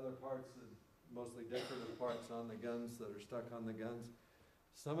 other parts, mostly decorative parts on the guns that are stuck on the guns.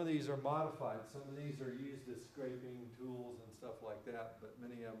 Some of these are modified. Some of these are used as scraping tools and stuff like that, but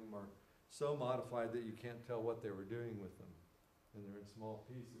many of them are so modified that you can't tell what they were doing with them, and they're in small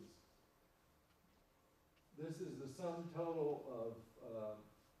pieces. This is the sum total of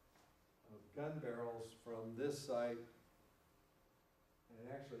gun barrels from this site,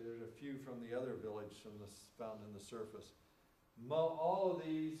 and actually there's a few from the other village found in the surface. All of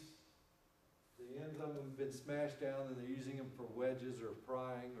these, the ends of them have been smashed down and they're using them for wedges or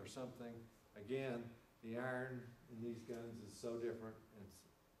prying or something. Again, the iron in these guns is so different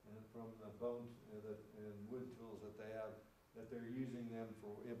from the bone and wood tools that they have, that they're using them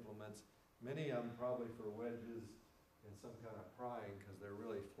for implements. Many of them probably for wedges and some kind of prying, because they're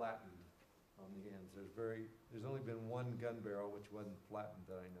really flattened on the ends. There's only been one gun barrel which wasn't flattened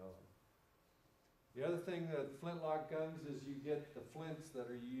that I know of. The other thing that flintlock guns is you get the flints that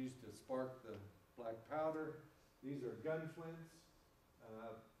are used to spark the black powder. These are gun flints.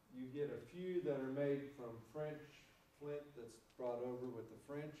 You get a few that are made from French flint that's brought over with the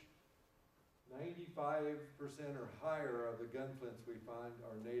French. 95% or higher of the gun flints we find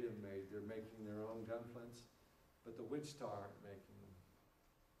are native made. They're making their own gun flints, but the Wichita aren't making them.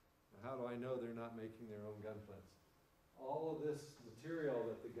 Now, how do I know they're not making their own gun flints? All of this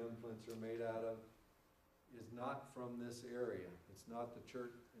material that the gun flints are made out of is not from this area. It's not the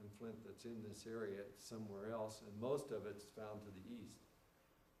chert and flint that's in this area. It's somewhere else, and most of it's found to the east.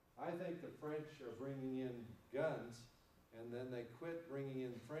 I think the French are bringing in guns, and then they quit bringing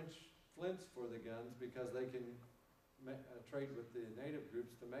in French flints for the guns because they can trade with the native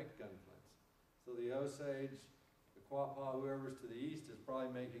groups to make gun flints. So the Osage, the Quapaw, whoever's to the east is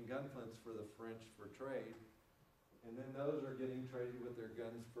probably making gun flints for the French for trade, and then those are getting traded with their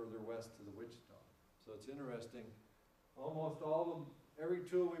guns further west to the Wichita. So it's interesting. Almost all of them, every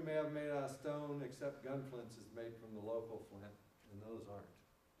tool we may have made out of stone except gun flints is made from the local flint, and those aren't.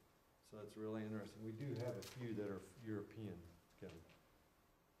 So it's really interesting. We do have a few that are European guns.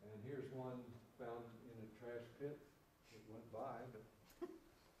 And here's one found in a trash pit. It went by, but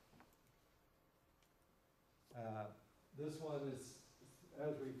this one is,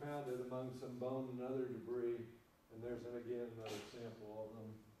 as we found it, among some bone and other debris. And there's, again, another sample of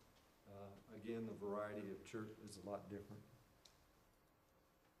them. Again, the variety of chert is a lot different.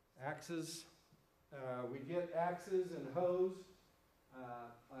 Axes. We get axes and hoes.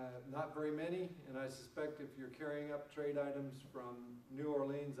 Not very many, and I suspect if you're carrying up trade items from New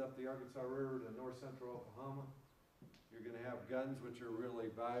Orleans up the Arkansas River to north central Oklahoma, you're going to have guns which are really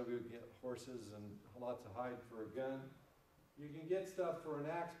valuable. You get horses and lots of hide for a gun. You can get stuff for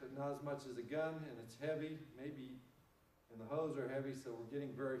an axe, but not as much as a gun, and it's heavy, maybe, and the hoes are heavy, so we're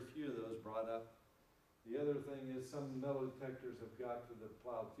getting very few of those brought up. The other thing is some metal detectors have got to the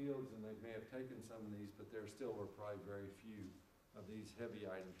plowed fields, and they may have taken some of these, but there still were probably very few of these heavy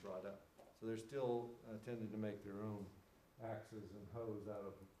items brought up. So they're still tending to make their own axes and hoes out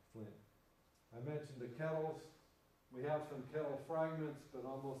of flint. I mentioned the kettles. We have some kettle fragments, but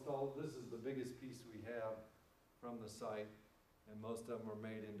almost all, this is the biggest piece we have from the site, and most of them are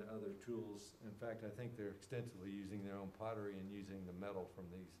made into other tools. In fact, I think they're extensively using their own pottery and using the metal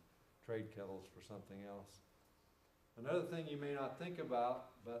from these trade kettles for something else. Another thing you may not think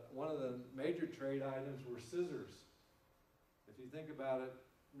about, but one of the major trade items were scissors. If you think about it,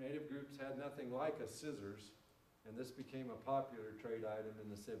 native groups had nothing like a scissors, and this became a popular trade item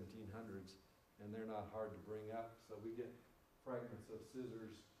in the 1700s, and they're not hard to bring up. So we get fragments of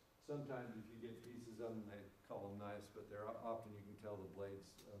scissors. Sometimes if you get pieces of them, they call them knives, but they're often you can tell the blades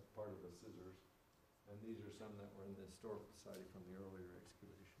part of the scissors. And these are some that were in the Historical Society from the earlier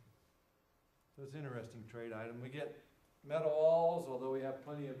excavation. So it's an interesting trade item. We get metal awls, although we have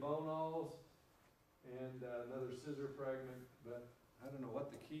plenty of bone awls, and another scissor fragment, but I don't know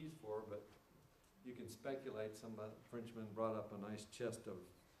what the key's for, but you can speculate. Some Frenchman brought up a nice chest of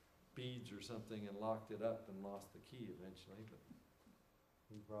beads or something and locked it up and lost the key eventually, but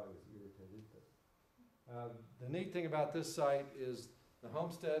he probably was irritated. But the neat thing about this site is The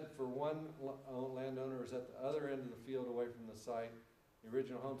homestead for one landowner is at the other end of the field away from the site. The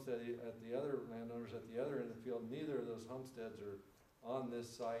original homestead at the other landowners at the other end of the field. Neither of those homesteads are on this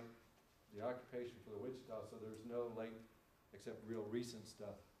site. The occupation for the Wichita, so there's no late, except real recent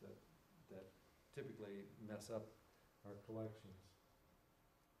stuff that typically mess up our collections.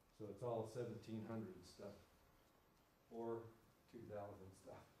 So it's all 1700 stuff or 2000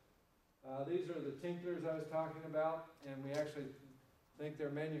 stuff. These are the tinklers I was talking about, and we actually think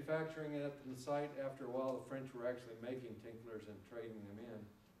they're manufacturing it at the site. After a while, the French were actually making tinklers and trading them in.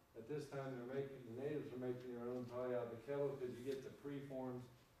 At this time, the natives are making their own, probably out of the kettle, because you get the preforms.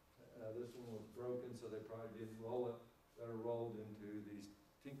 This one was broken, so they probably didn't roll it. That are rolled into these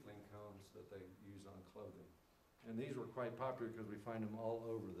tinkling cones that they use on clothing. And these were quite popular because we find them all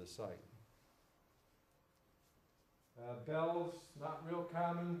over the site. Bells, not real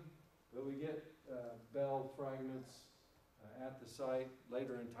common, but we get bell fragments at the site.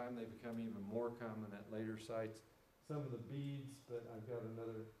 Later in time, they become even more common at later sites. Some of the beads, but I've got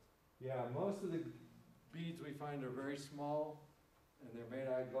another. Yeah, most of the beads we find are very small, and they're made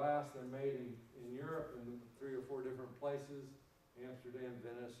out of glass. They're made in Europe in 3 or 4 different places. Amsterdam,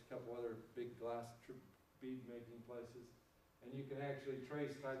 Venice, a couple other big glass bead making places. And you can actually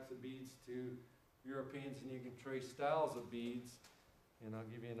trace types of beads to Europeans, and you can trace styles of beads. And I'll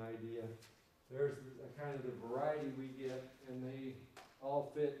give you an idea. There's a kind of the variety we get, and they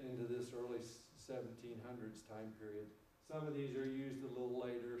all fit into this early 1700s time period. Some of these are used a little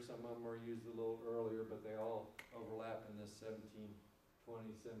later, some of them are used a little earlier, but they all overlap in this 1720,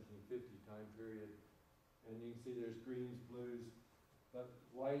 1750 time period. And you can see there's greens, blues, but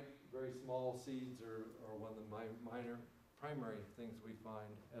white, very small seeds are one of the primary things we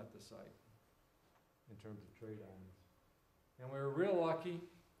find at the site in terms of trade items. And we were real lucky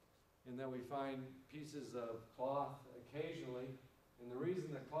in that we find pieces of cloth occasionally. And the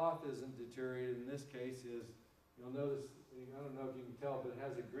reason the cloth isn't deteriorated in this case is, you'll notice, I don't know if you can tell, but it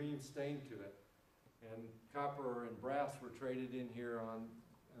has a green stain to it. And copper and brass were traded in here on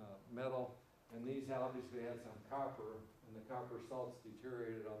metal, and these obviously had some copper, and the copper salts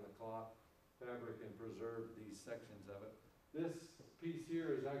deteriorated on the cloth fabric and preserved these sections of it. This piece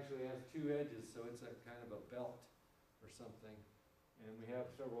here actually has 2 edges, so it's a kind of a belt or something. And we have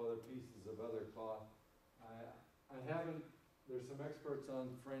several other pieces of other cloth. There's some experts on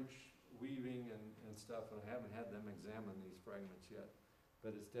French weaving and stuff, and I haven't had them examine these fragments yet.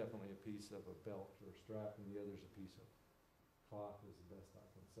 But it's definitely a piece of a belt or strap, and the other's a piece of cloth is the best I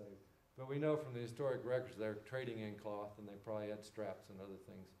can say. But we know from the historic records they're trading in cloth, and they probably had straps and other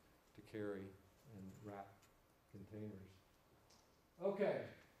things to carry and wrap containers. Okay.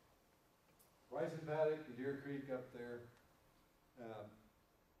 Bryson-Paddock, the Deer Creek up there.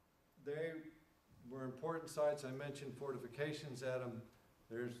 They were important sites. I mentioned fortifications at them.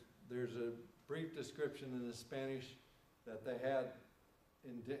 There's a brief description in the Spanish that they had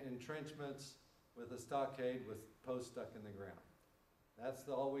entrenchments with a stockade with posts stuck in the ground. That's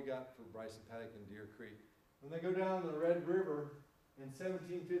all we got for Bryson-Paddock and Deer Creek. When they go down the Red River, in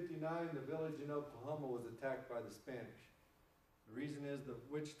 1759, the village in Oklahoma was attacked by the Spanish. The reason is that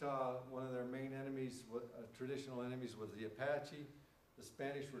Wichita, one of their main enemies, traditional enemies, was the Apache. The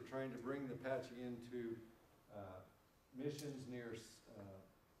Spanish were trying to bring the Apache into missions near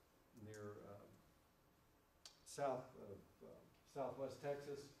southwest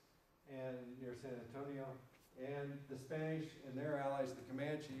Texas and near San Antonio. And the Spanish and their allies, the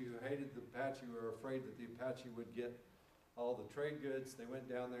Comanche, who hated the Apache, were afraid that the Apache would get all the trade goods. They went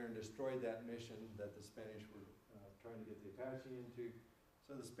down there and destroyed that mission that the Spanish were trying to get the Apache into.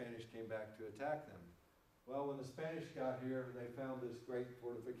 So the Spanish came back to attack them. Well, when the Spanish got here, they found this great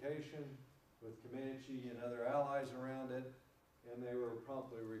fortification with Comanche and other allies around it, and they were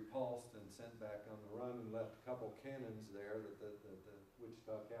promptly repulsed and sent back on the run and left a couple cannons there that the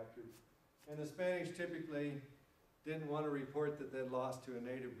Wichita captured. And the Spanish typically didn't want to report that they'd lost to a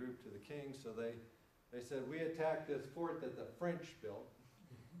native group to the king, so they said, we attacked this fort that the French built,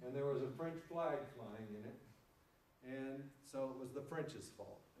 and there was a French flag flying in it, and so it was the French's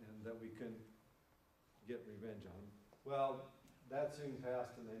fault, and that we couldn't get revenge on them. Well, that soon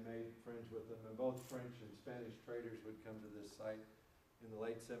passed, and they made friends with them, and both French and Spanish traders would come to this site in the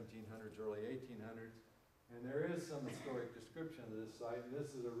late 1700s, early 1800s. And there is some historic description of this site, and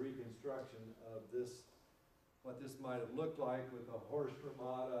this is a reconstruction of this, what this might have looked like with a horse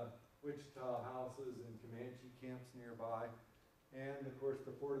ramada, Wichita houses, and Comanche camps nearby. And of course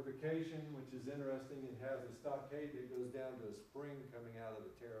the fortification, which is interesting, it has a stockade that goes down to a spring coming out of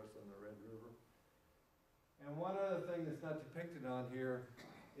the terrace on the Red River. And one other thing that's not depicted on here,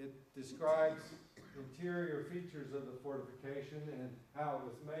 it describes interior features of the fortification and how it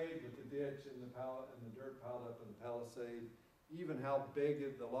was made with the ditch and the dirt piled up in the palisade, even how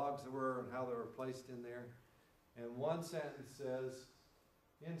big the logs were and how they were placed in there. And one sentence says,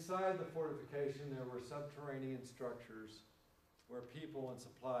 inside the fortification there were subterranean structures where people and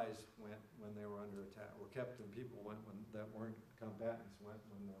supplies went when they were under attack, were kept and people went when that weren't combatants went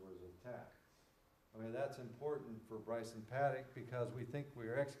when there was an attack. I mean, that's important for Bryson-Paddock because we think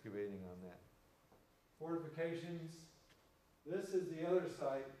we are excavating on that. Fortifications, this is the other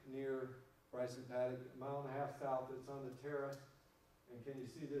site near Bryson-Paddock, a mile and a half south. It's on the terrace. And can you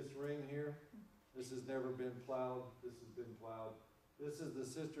see this ring here? This has never been plowed. This has been plowed. This is the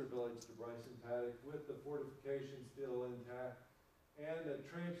sister village to Bryson-Paddock with the fortification still intact and a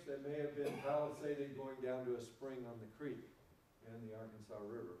trench that may have been palisaded going down to a spring on the creek and the Arkansas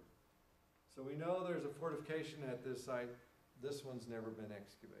River. So we know there's a fortification at this site. This one's never been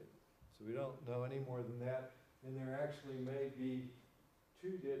excavated. So we don't know any more than that. And there actually may be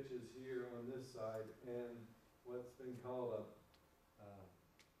two ditches here on this side and what's been called I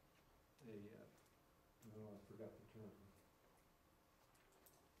forgot the term.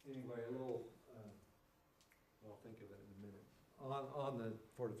 Anyway, a little, I'll think of it in a minute. On the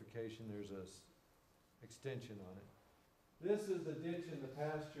fortification, there's a extension on it. This is the ditch in the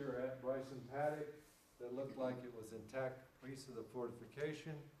pasture at Bryson-Paddock that looked like it was intact piece of the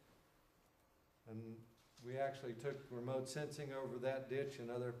fortification. And we actually took remote sensing over that ditch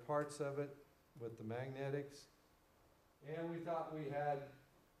and other parts of it with the magnetics. And we thought we had,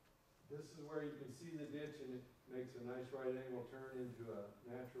 this is where you can see the ditch and it makes a nice right angle turn into a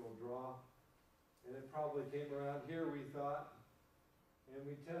natural draw. And it probably came around here, we thought. And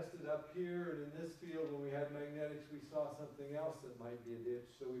we tested up here, and in this field, when we had magnetics, we saw something else that might be a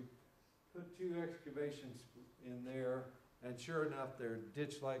ditch. So we put two excavations in there, and sure enough, they're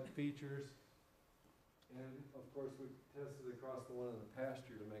ditch-like features. And of course, we tested across the one in the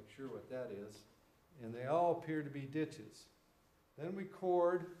pasture to make sure what that is. And they all appear to be ditches. Then we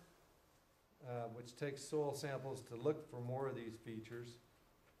cored, which takes soil samples to look for more of these features.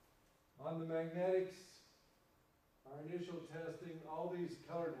 On the magnetics, our initial testing, all these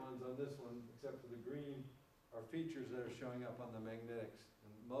colored ones on this one, except for the green, are features that are showing up on the magnetics,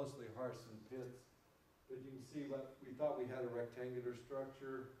 and mostly hearths and pits. But you can see what we thought we had a rectangular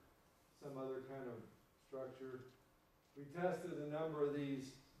structure, some other kind of structure. We tested a number of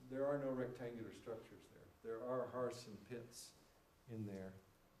these. There are no rectangular structures there. There are hearths and pits in there.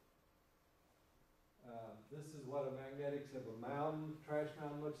 This is what a magnetics of a mound, trash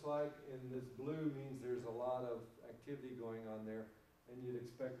mound looks like, and this blue means there's a lot of activity going on there, and you'd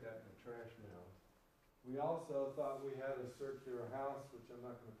expect that in a trash mound. We also thought we had a circular house, which I'm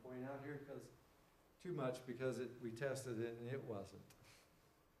not going to point out here because we tested it and it wasn't.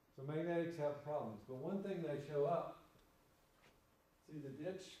 So magnetics have problems, but one thing they show up, see the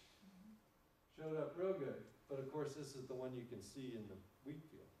ditch? Showed up real good, but of course this is the one you can see in the wheat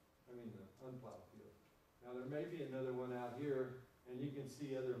field, the unplowed field. Now there may be another one out here, and you can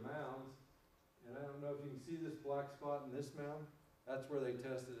see other mounds, and I don't know if you can see this black spot in this mound. That's where they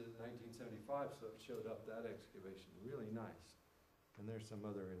tested it in 1975, so it showed up that excavation. Really nice. And there's some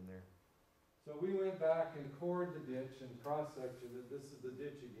other in there. So we went back and cored the ditch and cross-sectioned it. This is the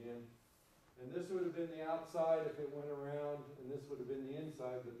ditch again. And this would have been the outside if it went around, and this would have been the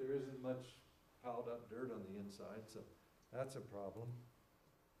inside, but there isn't much piled up dirt on the inside, so that's a problem.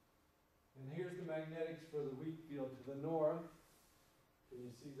 And here's the magnetics for the wheat field to the north. Can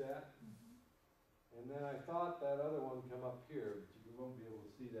you see that? And then I thought that other one come up here, but you won't be able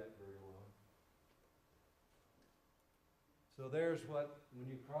to see that very well. So there's what, when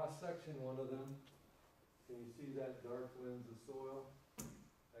you cross-section one of them, can you see that dark lens of soil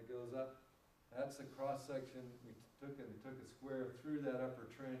that goes up? That's the cross-section. We took a square through that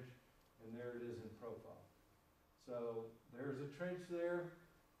upper trench, and there it is in profile. So there's a trench there.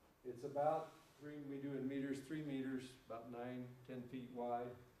 It's about we do in meters, 3 meters, about 9, 10 feet wide,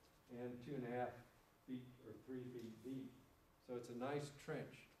 and 2.5 feet or 3 feet deep. So it's a nice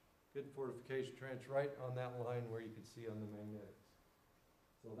trench, good fortification trench right on that line where you can see on the magnetics.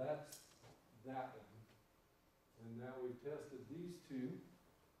 So that's that one. And now we've tested these two,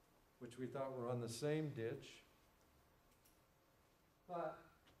 which we thought were on the same ditch. But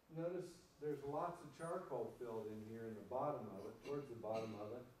notice there's lots of charcoal filled in here in the bottom of it, towards the bottom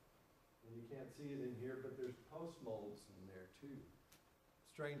of it. And you can't see it in here, but there's post molds in there too.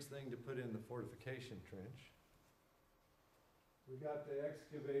 Strange thing to put in the fortification trench. We got the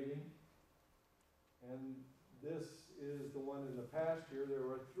excavating, and this is the one in the pasture. There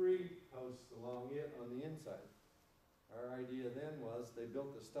were 3 posts along it on the inside. Our idea then was they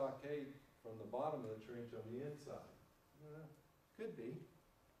built the stockade from the bottom of the trench on the inside. Could be.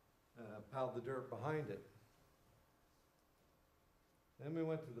 Piled the dirt behind it. Then we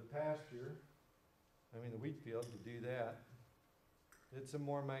went to the pasture, the wheat field, to do that. Did some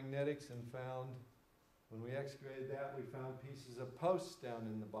more magnetics and found, when we excavated that, we found pieces of posts down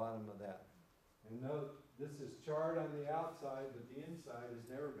in the bottom of that. And note, this is charred on the outside, but the inside has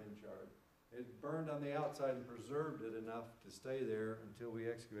never been charred. It burned on the outside and preserved it enough to stay there until we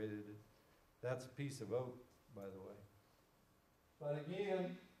excavated it. That's a piece of oak, by the way. But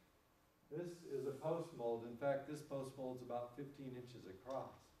again, this is a post mold. In fact, this post mold is about 15 inches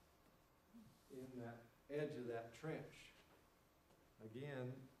across in that edge of that trench.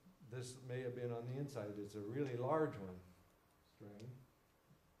 Again, this may have been on the inside. It's a really large one. Strain.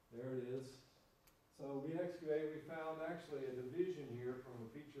 There it is. So we excavated, we found actually a division here from a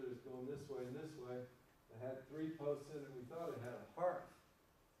feature that's going this way and this way that had 3 posts in it. We thought it had a hearth.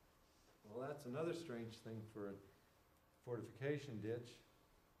 Well, that's another strange thing for a fortification ditch.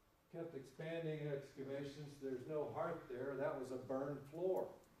 Kept expanding excavations. There's no hearth there. That was a burned floor.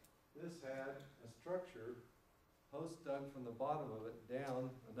 This had a structure, post dug from the bottom of it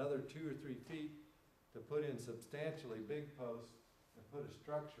down another 2 or 3 feet to put in substantially big posts and put a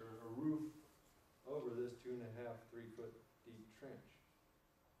structure, a roof, over this 2.5, 3 foot deep trench.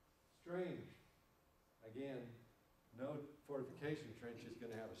 Strange. Again, no fortification trench is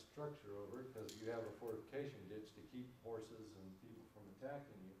going to have a structure over it because you have a fortification ditch to keep horses and people from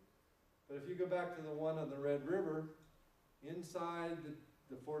attacking you. But if you go back to the one on the Red River, inside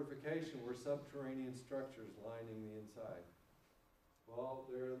the fortification were subterranean structures lining the inside. Well,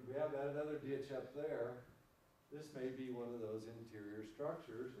 we have that other ditch up there. This may be one of those interior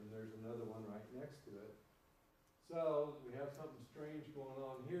structures, and there's another one right next to it. So we have something strange going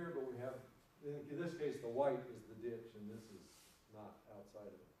on here, but we have, in this case, the white is the ditch, and this is not outside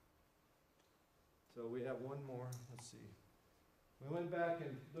of it. So we have one more. Let's see. We went back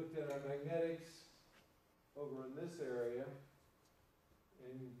and looked at our magnetics over in this area,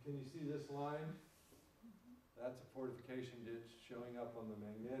 and can you see this line? That's a fortification ditch showing up on the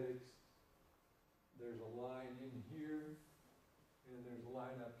magnetics. There's a line in here, and there's a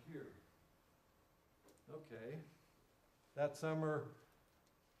line up here. Okay. That summer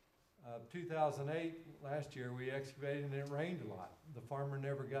of 2008, last year, we excavated and it rained a lot. The farmer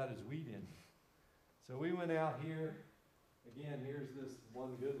never got his wheat in. So we went out here. Again, here's this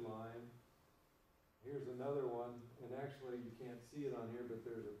one good line. Here's another one, and actually you can't see it on here, but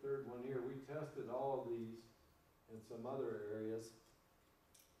there's a third one here. We tested all of these in some other areas.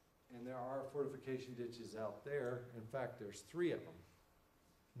 And there are fortification ditches out there. In fact, there's 3 of them.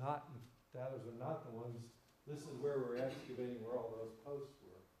 Those are not the ones. This is where we're excavating where all those posts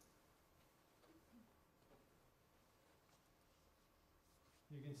were.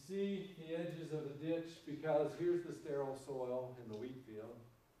 You can see the edges of the ditch because here's the sterile soil in the wheat field.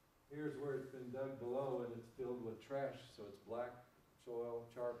 Here's where it's been dug below and it's filled with trash, so it's black soil,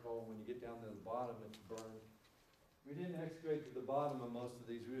 charcoal. When you get down to the bottom, it's burned. We didn't excavate to the bottom of most of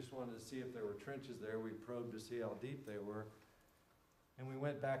these. We just wanted to see if there were trenches there. We probed to see how deep they were. And we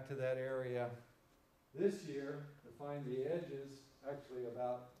went back to that area this year to find the edges, actually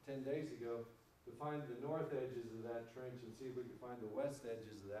about 10 days ago, to find the north edges of that trench and see if we could find the west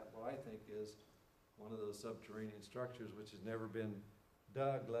edges of that, what I think is one of those subterranean structures which has never been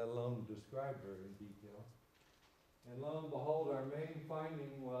dug, let alone described very in detail. And lo and behold, our main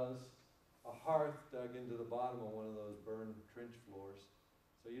finding was a hearth dug into the bottom of one of those burned trench floors.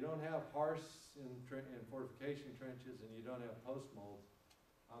 So you don't have hearths in fortification trenches and you don't have post molds.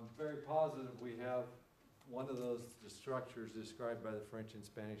 I'm very positive we have one of those structures described by the French and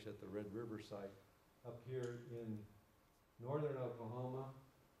Spanish at the Red River site up here in northern Oklahoma.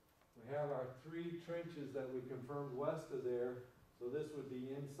 We have our 3 trenches that we confirmed west of there, so this would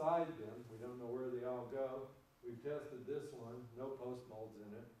be inside them. We don't know where they all go. We've tested this one, no post molds in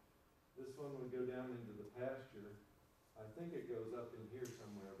it. This one would go down into the pasture. I think it goes up in here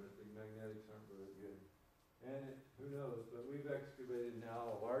somewhere, but the magnetics aren't really good. And who knows, but we've excavated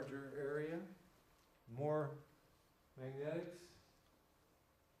now a larger area, more magnetics,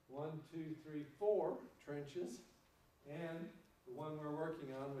 1, 2, 3, 4 trenches, and the one we're working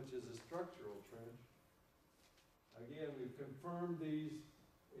on, which is a structural trench. Again, we've confirmed these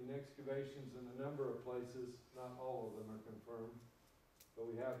in excavations in a number of places. Not all of them are confirmed, but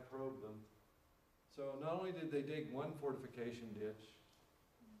we have probed them. So not only did they dig 1 fortification ditch,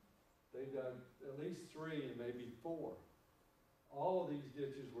 they dug at least 3 and maybe 4. All of these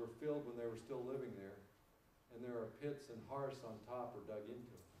ditches were filled when they were still living there, and there are pits and hearths on top or dug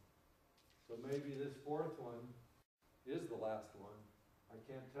into them. So maybe this 4th one is the last one. I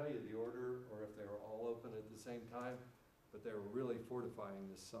can't tell you the order or if they were all open at the same time, but they were really fortifying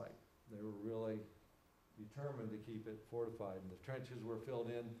this site. They were really determined to keep it fortified. And the trenches were filled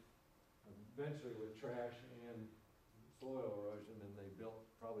in eventually with trash and soil erosion, and they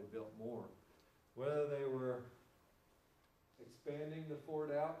probably built more. Whether they were expanding the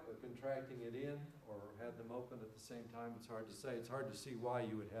fort out or contracting it in or had them open at the same time, it's hard to say. It's hard to see why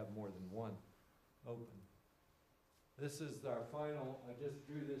you would have more than one open. This is our final, I just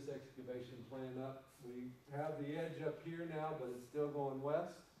drew this excavation plan up. We have the edge up here now, but it's still going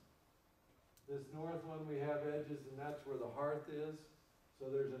west. This north one, we have edges, and that's where the hearth is. So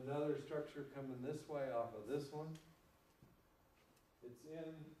there's another structure coming this way off of this one. It's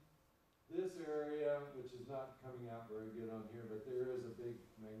in this area, which is not coming out very good on here, but there is a big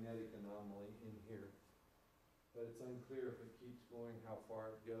magnetic anomaly in here. But it's unclear if it keeps going, how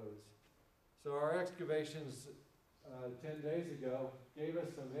far it goes. So our excavations 10 days ago gave us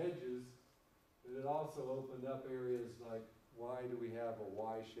some edges, but it also opened up areas like, why do we have a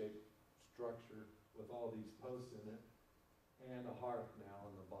Y-shaped structure with all these posts in it, and a hearth now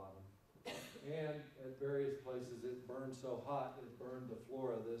on the bottom. And at various places it burned so hot, it burned the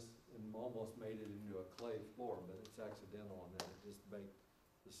floor of this and almost made it into a clay floor, but it's accidental in that it just baked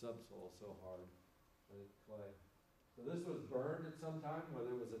the subsoil so hard that it's clay. So this was burned at some time,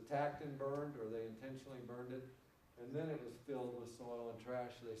 whether it was attacked and burned or they intentionally burned it, and then it was filled with soil and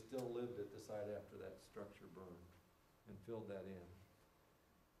trash. They still lived at the site after that structure burned and filled that in.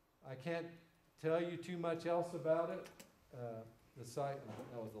 I can't tell you too much else about it. The site,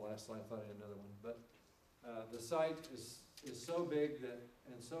 that was the last slide, I thought I had another one, but the site is so big that,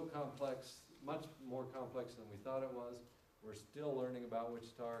 and so complex, much more complex than we thought it was. We're still learning about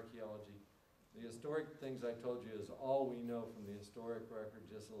Wichita archaeology. The historic things I told you is all we know from the historic record,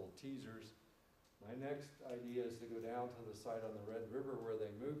 just little teasers. My next idea is to go down to the site on the Red River where they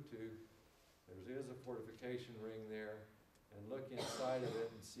moved to. There is a fortification ring there, and look inside of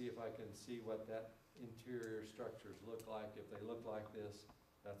it and see if I can see what that interior structures look like. If they look like this,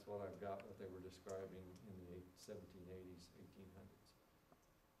 that's what I've got, what they were describing in the 1780s, 1800s.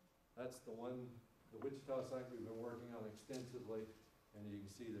 That's the one, the Wichita site we've been working on extensively, and you can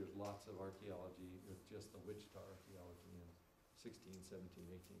see there's lots of archaeology with just the Wichita archaeology in 16, 17,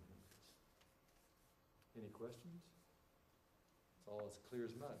 1800s. Any questions? It's all as clear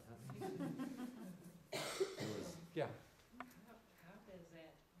as mud, huh? Yeah. How does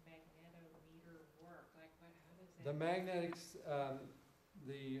that magnetometer work? Like, how does that? The magnetics,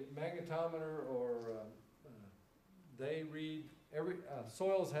 the magnetometer, or they read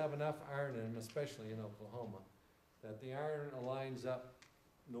soils have enough iron in them, especially in Oklahoma, that the iron aligns up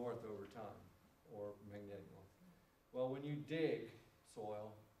north over time, or magnetic north. Well, when you dig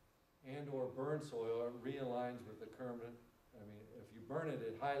soil and or burn soil, it realigns with the current. I mean, if you burn it,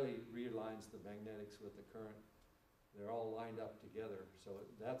 it highly realigns the magnetics with the current. They're all lined up together, so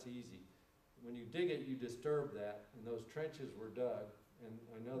that's easy. When you dig it, you disturb that, and those trenches were dug, and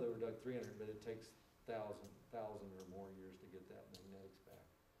I know they were dug 300, but it takes 1,000 or more years to get that magnetics back.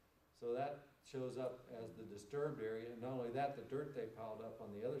 So that shows up as the disturbed area, and not only that, the dirt they piled up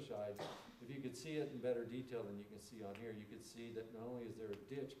on the other side, if you could see it in better detail than you can see on here, you could see that not only is there a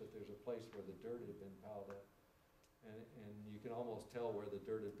ditch, but there's a place where the dirt had been piled up. And you can almost tell where the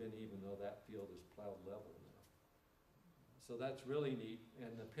dirt had been, even though that field is plowed level now. So that's really neat,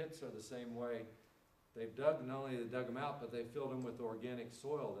 and the pits are the same way. They've dug, not only they dug them out, but they filled them with organic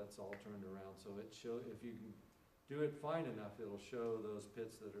soil that's all turned around. So it if you can do it fine enough, it'll show those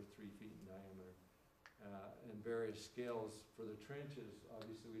pits that are 3 feet in diameter, and various scales for the trenches.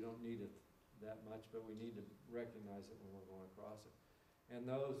 Obviously, we don't need it that much, but we need to recognize it when we're going across it. And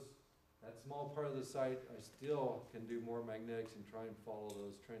that small part of the site, I still can do more magnetics and try and follow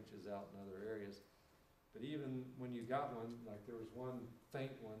those trenches out in other areas. But even when you got one, like there was one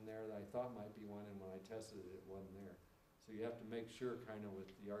faint one there that I thought might be one, and when I tested it, it wasn't there. So you have to make sure kind of with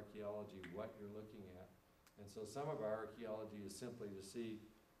the archaeology what you're looking at. And so some of our archaeology is simply to see,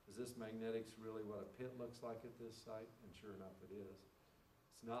 is this magnetics really what a pit looks like at this site? And sure enough, it is.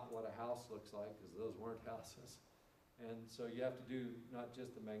 It's not what a house looks like, because those weren't houses. And so you have to do not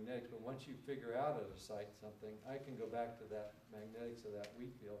just the magnetics, but once you figure out at a site something, I can go back to that magnetics of that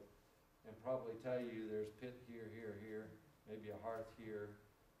wheat field and probably tell you there's pit here, here, here, maybe a hearth here.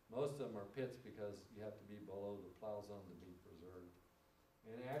 Most of them are pits because you have to be below the plow zone to be preserved.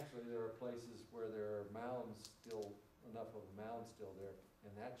 And actually there are places where there are mounds still, enough of a mound still there,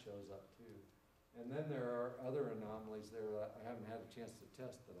 and that shows up too. And then there are other anomalies there that I haven't had a chance to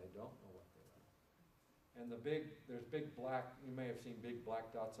test that I don't know what they are. And there's big black, you may have seen big black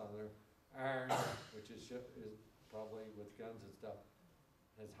dots on there, iron, which is probably with guns and stuff.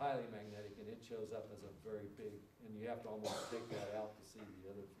 is highly magnetic, and it shows up as a very big, and you have to almost take that out to see the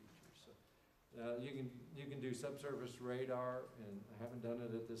other features. So, you can do subsurface radar, and I haven't done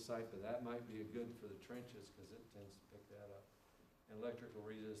it at this site, but that might be a good for the trenches, because it tends to pick that up. And electrical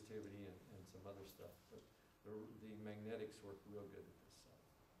resistivity and some other stuff, but the magnetics work real good at this site.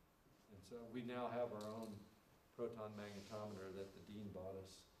 And so we now have our own proton magnetometer that the dean bought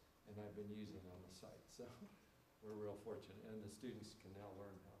us, and I've been using on the site, so we're real fortunate, and the students can now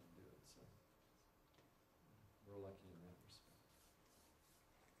learn how to do it, so we're lucky in that respect.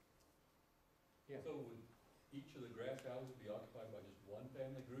 Yeah. So would each of the grass houses be occupied by just one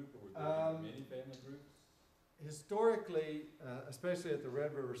family group, or would there be many family groups? Historically, especially at the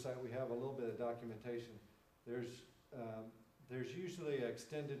Red River site, we have a little bit of documentation. There's usually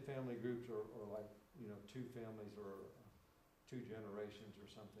extended family groups, or like, you know, 2 families or 2 generations or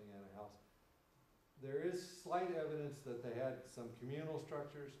something in a house. There is slight evidence that they had some communal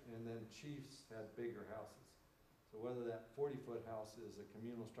structures, and then chiefs had bigger houses. So whether that 40-foot house is a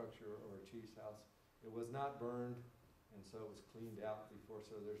communal structure or a chief's house, it was not burned, and so it was cleaned out before,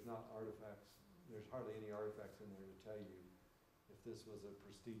 so there's not artifacts. There's hardly any artifacts in there to tell you if this was a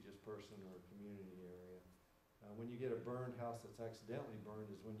prestigious person or a community area. When you get a burned house that's accidentally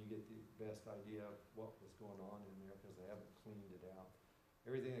burned is when you get the best idea of what was going on in there, because they haven't cleaned it out.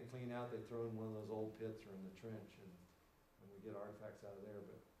 Everything they clean out, they throw in one of those old pits or in the trench, and we get artifacts out of there.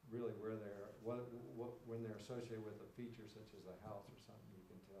 But really, where they're when they're associated with a feature such as a house or something, you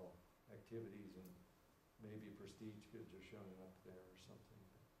can tell activities, and maybe prestige goods are showing up there or something.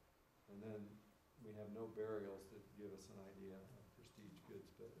 And then we have no burials that give us an idea of prestige goods,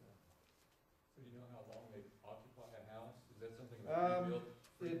 but. So you know how long they occupy a house? Is that something that we built?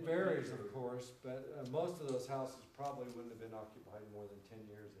 It varies, of course, but most of those houses probably wouldn't have been occupied more than 10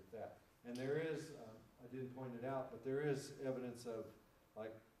 years at that. And there is, I didn't point it out, but there is evidence of,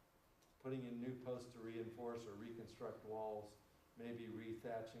 like, putting in new posts to reinforce or reconstruct walls, maybe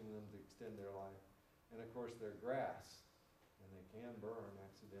rethatching them to extend their life. And of course, they're grass, and they can burn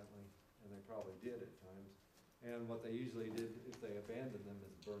accidentally, and they probably did at times. And what they usually did, if they abandoned them,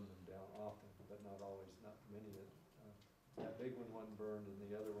 is burn them down often, but not always, not many. That big one wasn't burned, and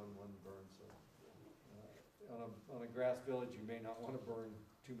the other one wasn't burned. So on a grass village, you may not want to burn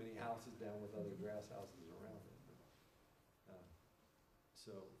too many houses down with other grass houses around it. But,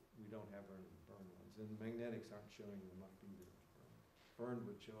 so we don't have any burned ones, and magnetics aren't showing them up either. Burned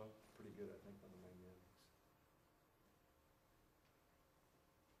would show up pretty good, I think, on the magnetics.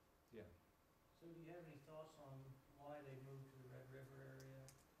 Yeah. So do you have any thoughts on why they moved to the Red River area?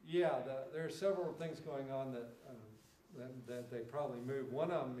 Yeah, there are several things going on that they probably moved.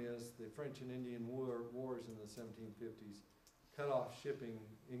 One of them is the French and Indian wars in the 1750s cut off shipping,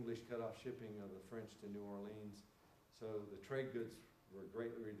 English cut off shipping of the French to New Orleans. So the trade goods were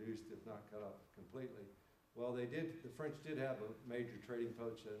greatly reduced, if not cut off completely. Well, the French did have a major trading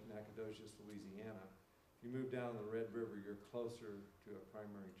post at Nacogdoches, Louisiana. If you move down the Red River, you're closer to a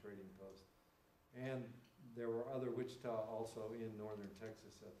primary trading post. And there were other Wichita also in northern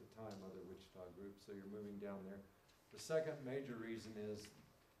Texas at the time, other Wichita groups, so you're moving down there. The second major reason is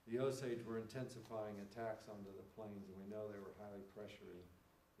the Osage were intensifying attacks onto the plains, and we know they were highly pressuring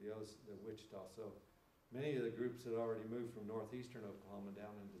the Wichita. So many of the groups had already moved from northeastern Oklahoma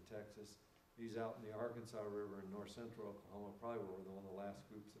down into Texas. These out in the Arkansas River in north central Oklahoma probably were one of the last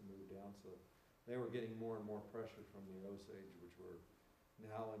groups that moved down, so they were getting more and more pressure from the Osage, which were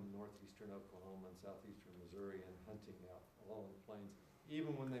now in northeastern Oklahoma and southeastern Missouri and hunting out along the plains.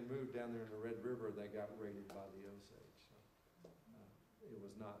 Even when they moved down there in the Red River, they got raided by the Osage. So, it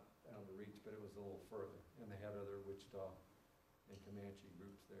was not out of reach, but it was a little further. And they had other Wichita and Comanche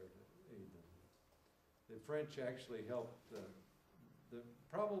groups there to aid them. The French actually helped. They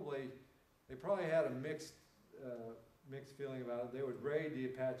probably had a mixed feeling about it. They would raid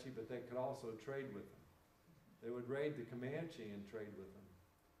the Apache, but they could also trade with them. They would raid the Comanche and trade with them.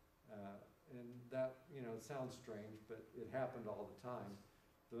 And that, it sounds strange, but it happened all the time.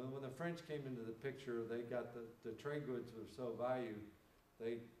 When the French came into the picture, they got the trade goods were so valued,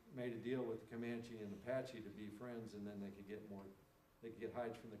 they made a deal with the Comanche and Apache to be friends, and then they could get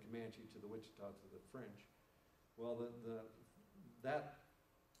hides from the Comanche to the Wichita to the French. Well, that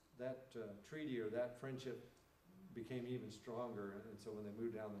treaty or that friendship became even stronger, and so when they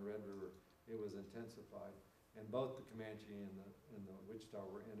moved down the Red River, it was intensified. And both the Comanche and the Wichita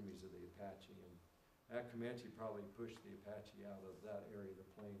were enemies of the Apache, and that Comanche probably pushed the Apache out of that area of the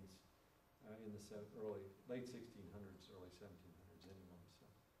plains in the late 1600s, early 1700s anyway. So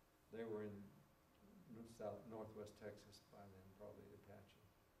they were in northwest Texas by then, probably the Apache,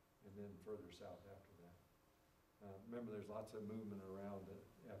 and then further south after that. Remember, there's lots of movement around it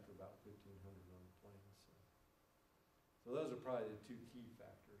after about 1500 on the plains. So those are probably the two key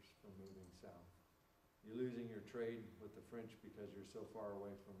factors for moving south. You're losing your trade with the French because you're so far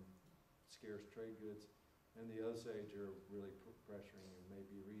away from scarce trade goods, and the Osage are really pressuring you,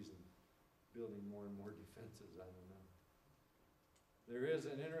 maybe reason building more and more defenses, I don't know. There is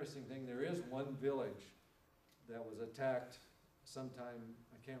an interesting thing, there is one village that was attacked sometime,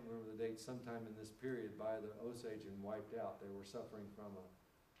 I can't remember the date, sometime in this period by the Osage and wiped out. They were suffering from a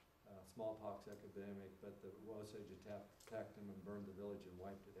smallpox epidemic, but the Osage attacked them and burned the village and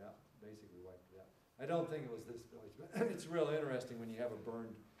wiped it out, basically wiped it out. I don't think it was this village, but it's real interesting when you have a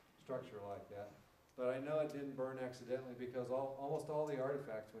burned structure like that. But I know it didn't burn accidentally because almost all the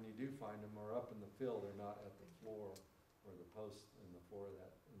artifacts, when you do find them, are up in the fill. They're not at the floor or the posts in the floor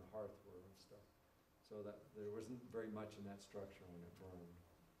that in the hearth were and stuff. So that there wasn't very much in that structure when it burned.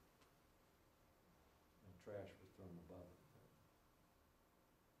 And trash was thrown above it.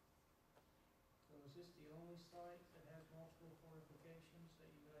 So is this the only site that has multiple fortifications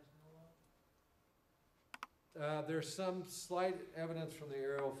that you guys know of? There's some slight evidence from the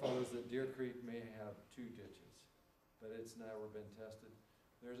aerial photos that Deer Creek may have 2 ditches, but it's never been tested.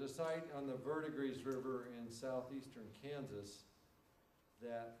 There's a site on the Verdigris River in southeastern Kansas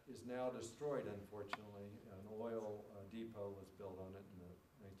that is now destroyed, unfortunately. An oil depot was built on it in the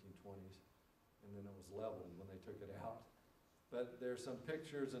 1920s, and then it was leveled when they took it out. But there's some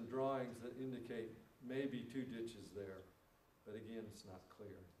pictures and drawings that indicate maybe 2 ditches there, but again, it's not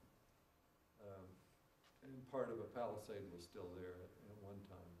clear. And part of a palisade was still there at one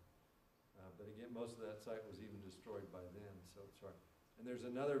time. But again, most of that site was even destroyed by then, so it's hard. And there's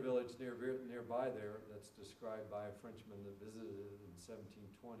another village nearby there that's described by a Frenchman that visited it in 1719.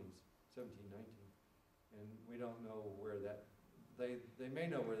 And we don't know where that, they may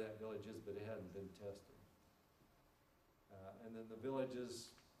know where that village is, but it hadn't been tested. And then the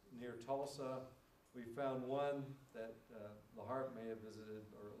villages near Tulsa, we found one that LaHarpe may have visited,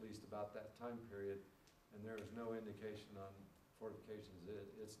 or at least about that time period, and there is no indication on fortifications.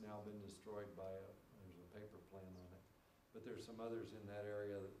 It's now been destroyed by there's a paper plan on it. But there's some others in that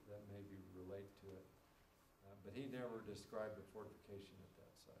area that maybe relate to it. But he never described a fortification at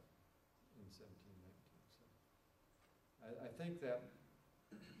that site in 1719. So I think that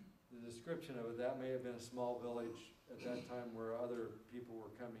the description of it, that may have been a small village at that time where other people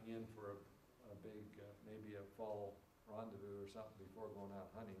were coming in for a big, maybe a fall rendezvous or something before going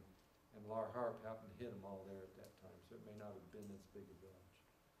out hunting. And LaHarpe happened to hit them all there at that time, so it may not have been as big a village.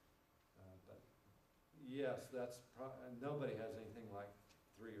 But yes, nobody has anything like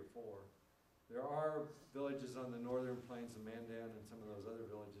 3 or 4. There are villages on the northern plains of Mandan and some of those other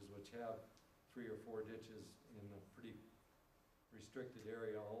villages which have 3 or 4 ditches in a pretty restricted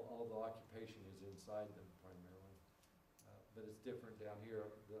area. All the occupation is inside them primarily. But it's different down here.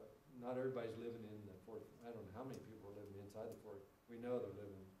 Not everybody's living in the fort. I don't know how many people are living inside the fort. We know they're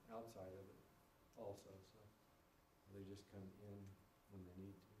living outside of it also, so they just come in when they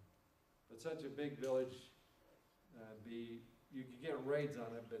need to. But such a big village, you could get raids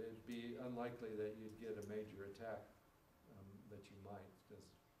on it, but it'd be unlikely that you'd get a major attack that you might, because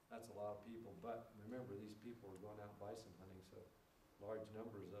that's a lot of people. But remember, these people were going out bison hunting, so large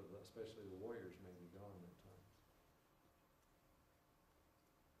numbers of, especially the warriors, may be gone at times.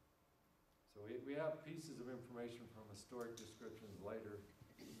 So we have pieces of information from historic descriptions later,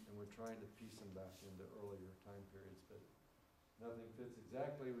 and we're trying to piece them back into earlier time periods, but nothing fits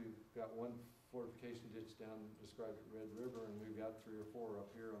exactly. We've got one fortification ditch down described at Red River, and we've got 3 or 4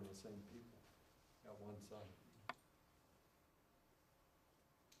 up here on the same people at one site.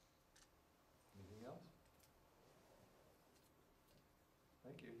 Anything else?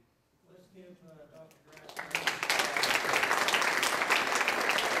 Thank you. Let's give Dr. Drass.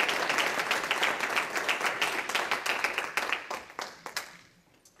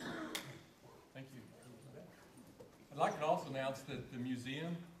 Thank you. I'd like to also announce that the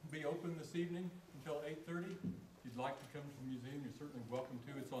museum will be open this evening until 8:30. If you'd like to come to the museum, you're certainly welcome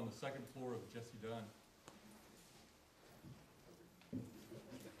to. It's on the 2nd floor of Jesse Dunn.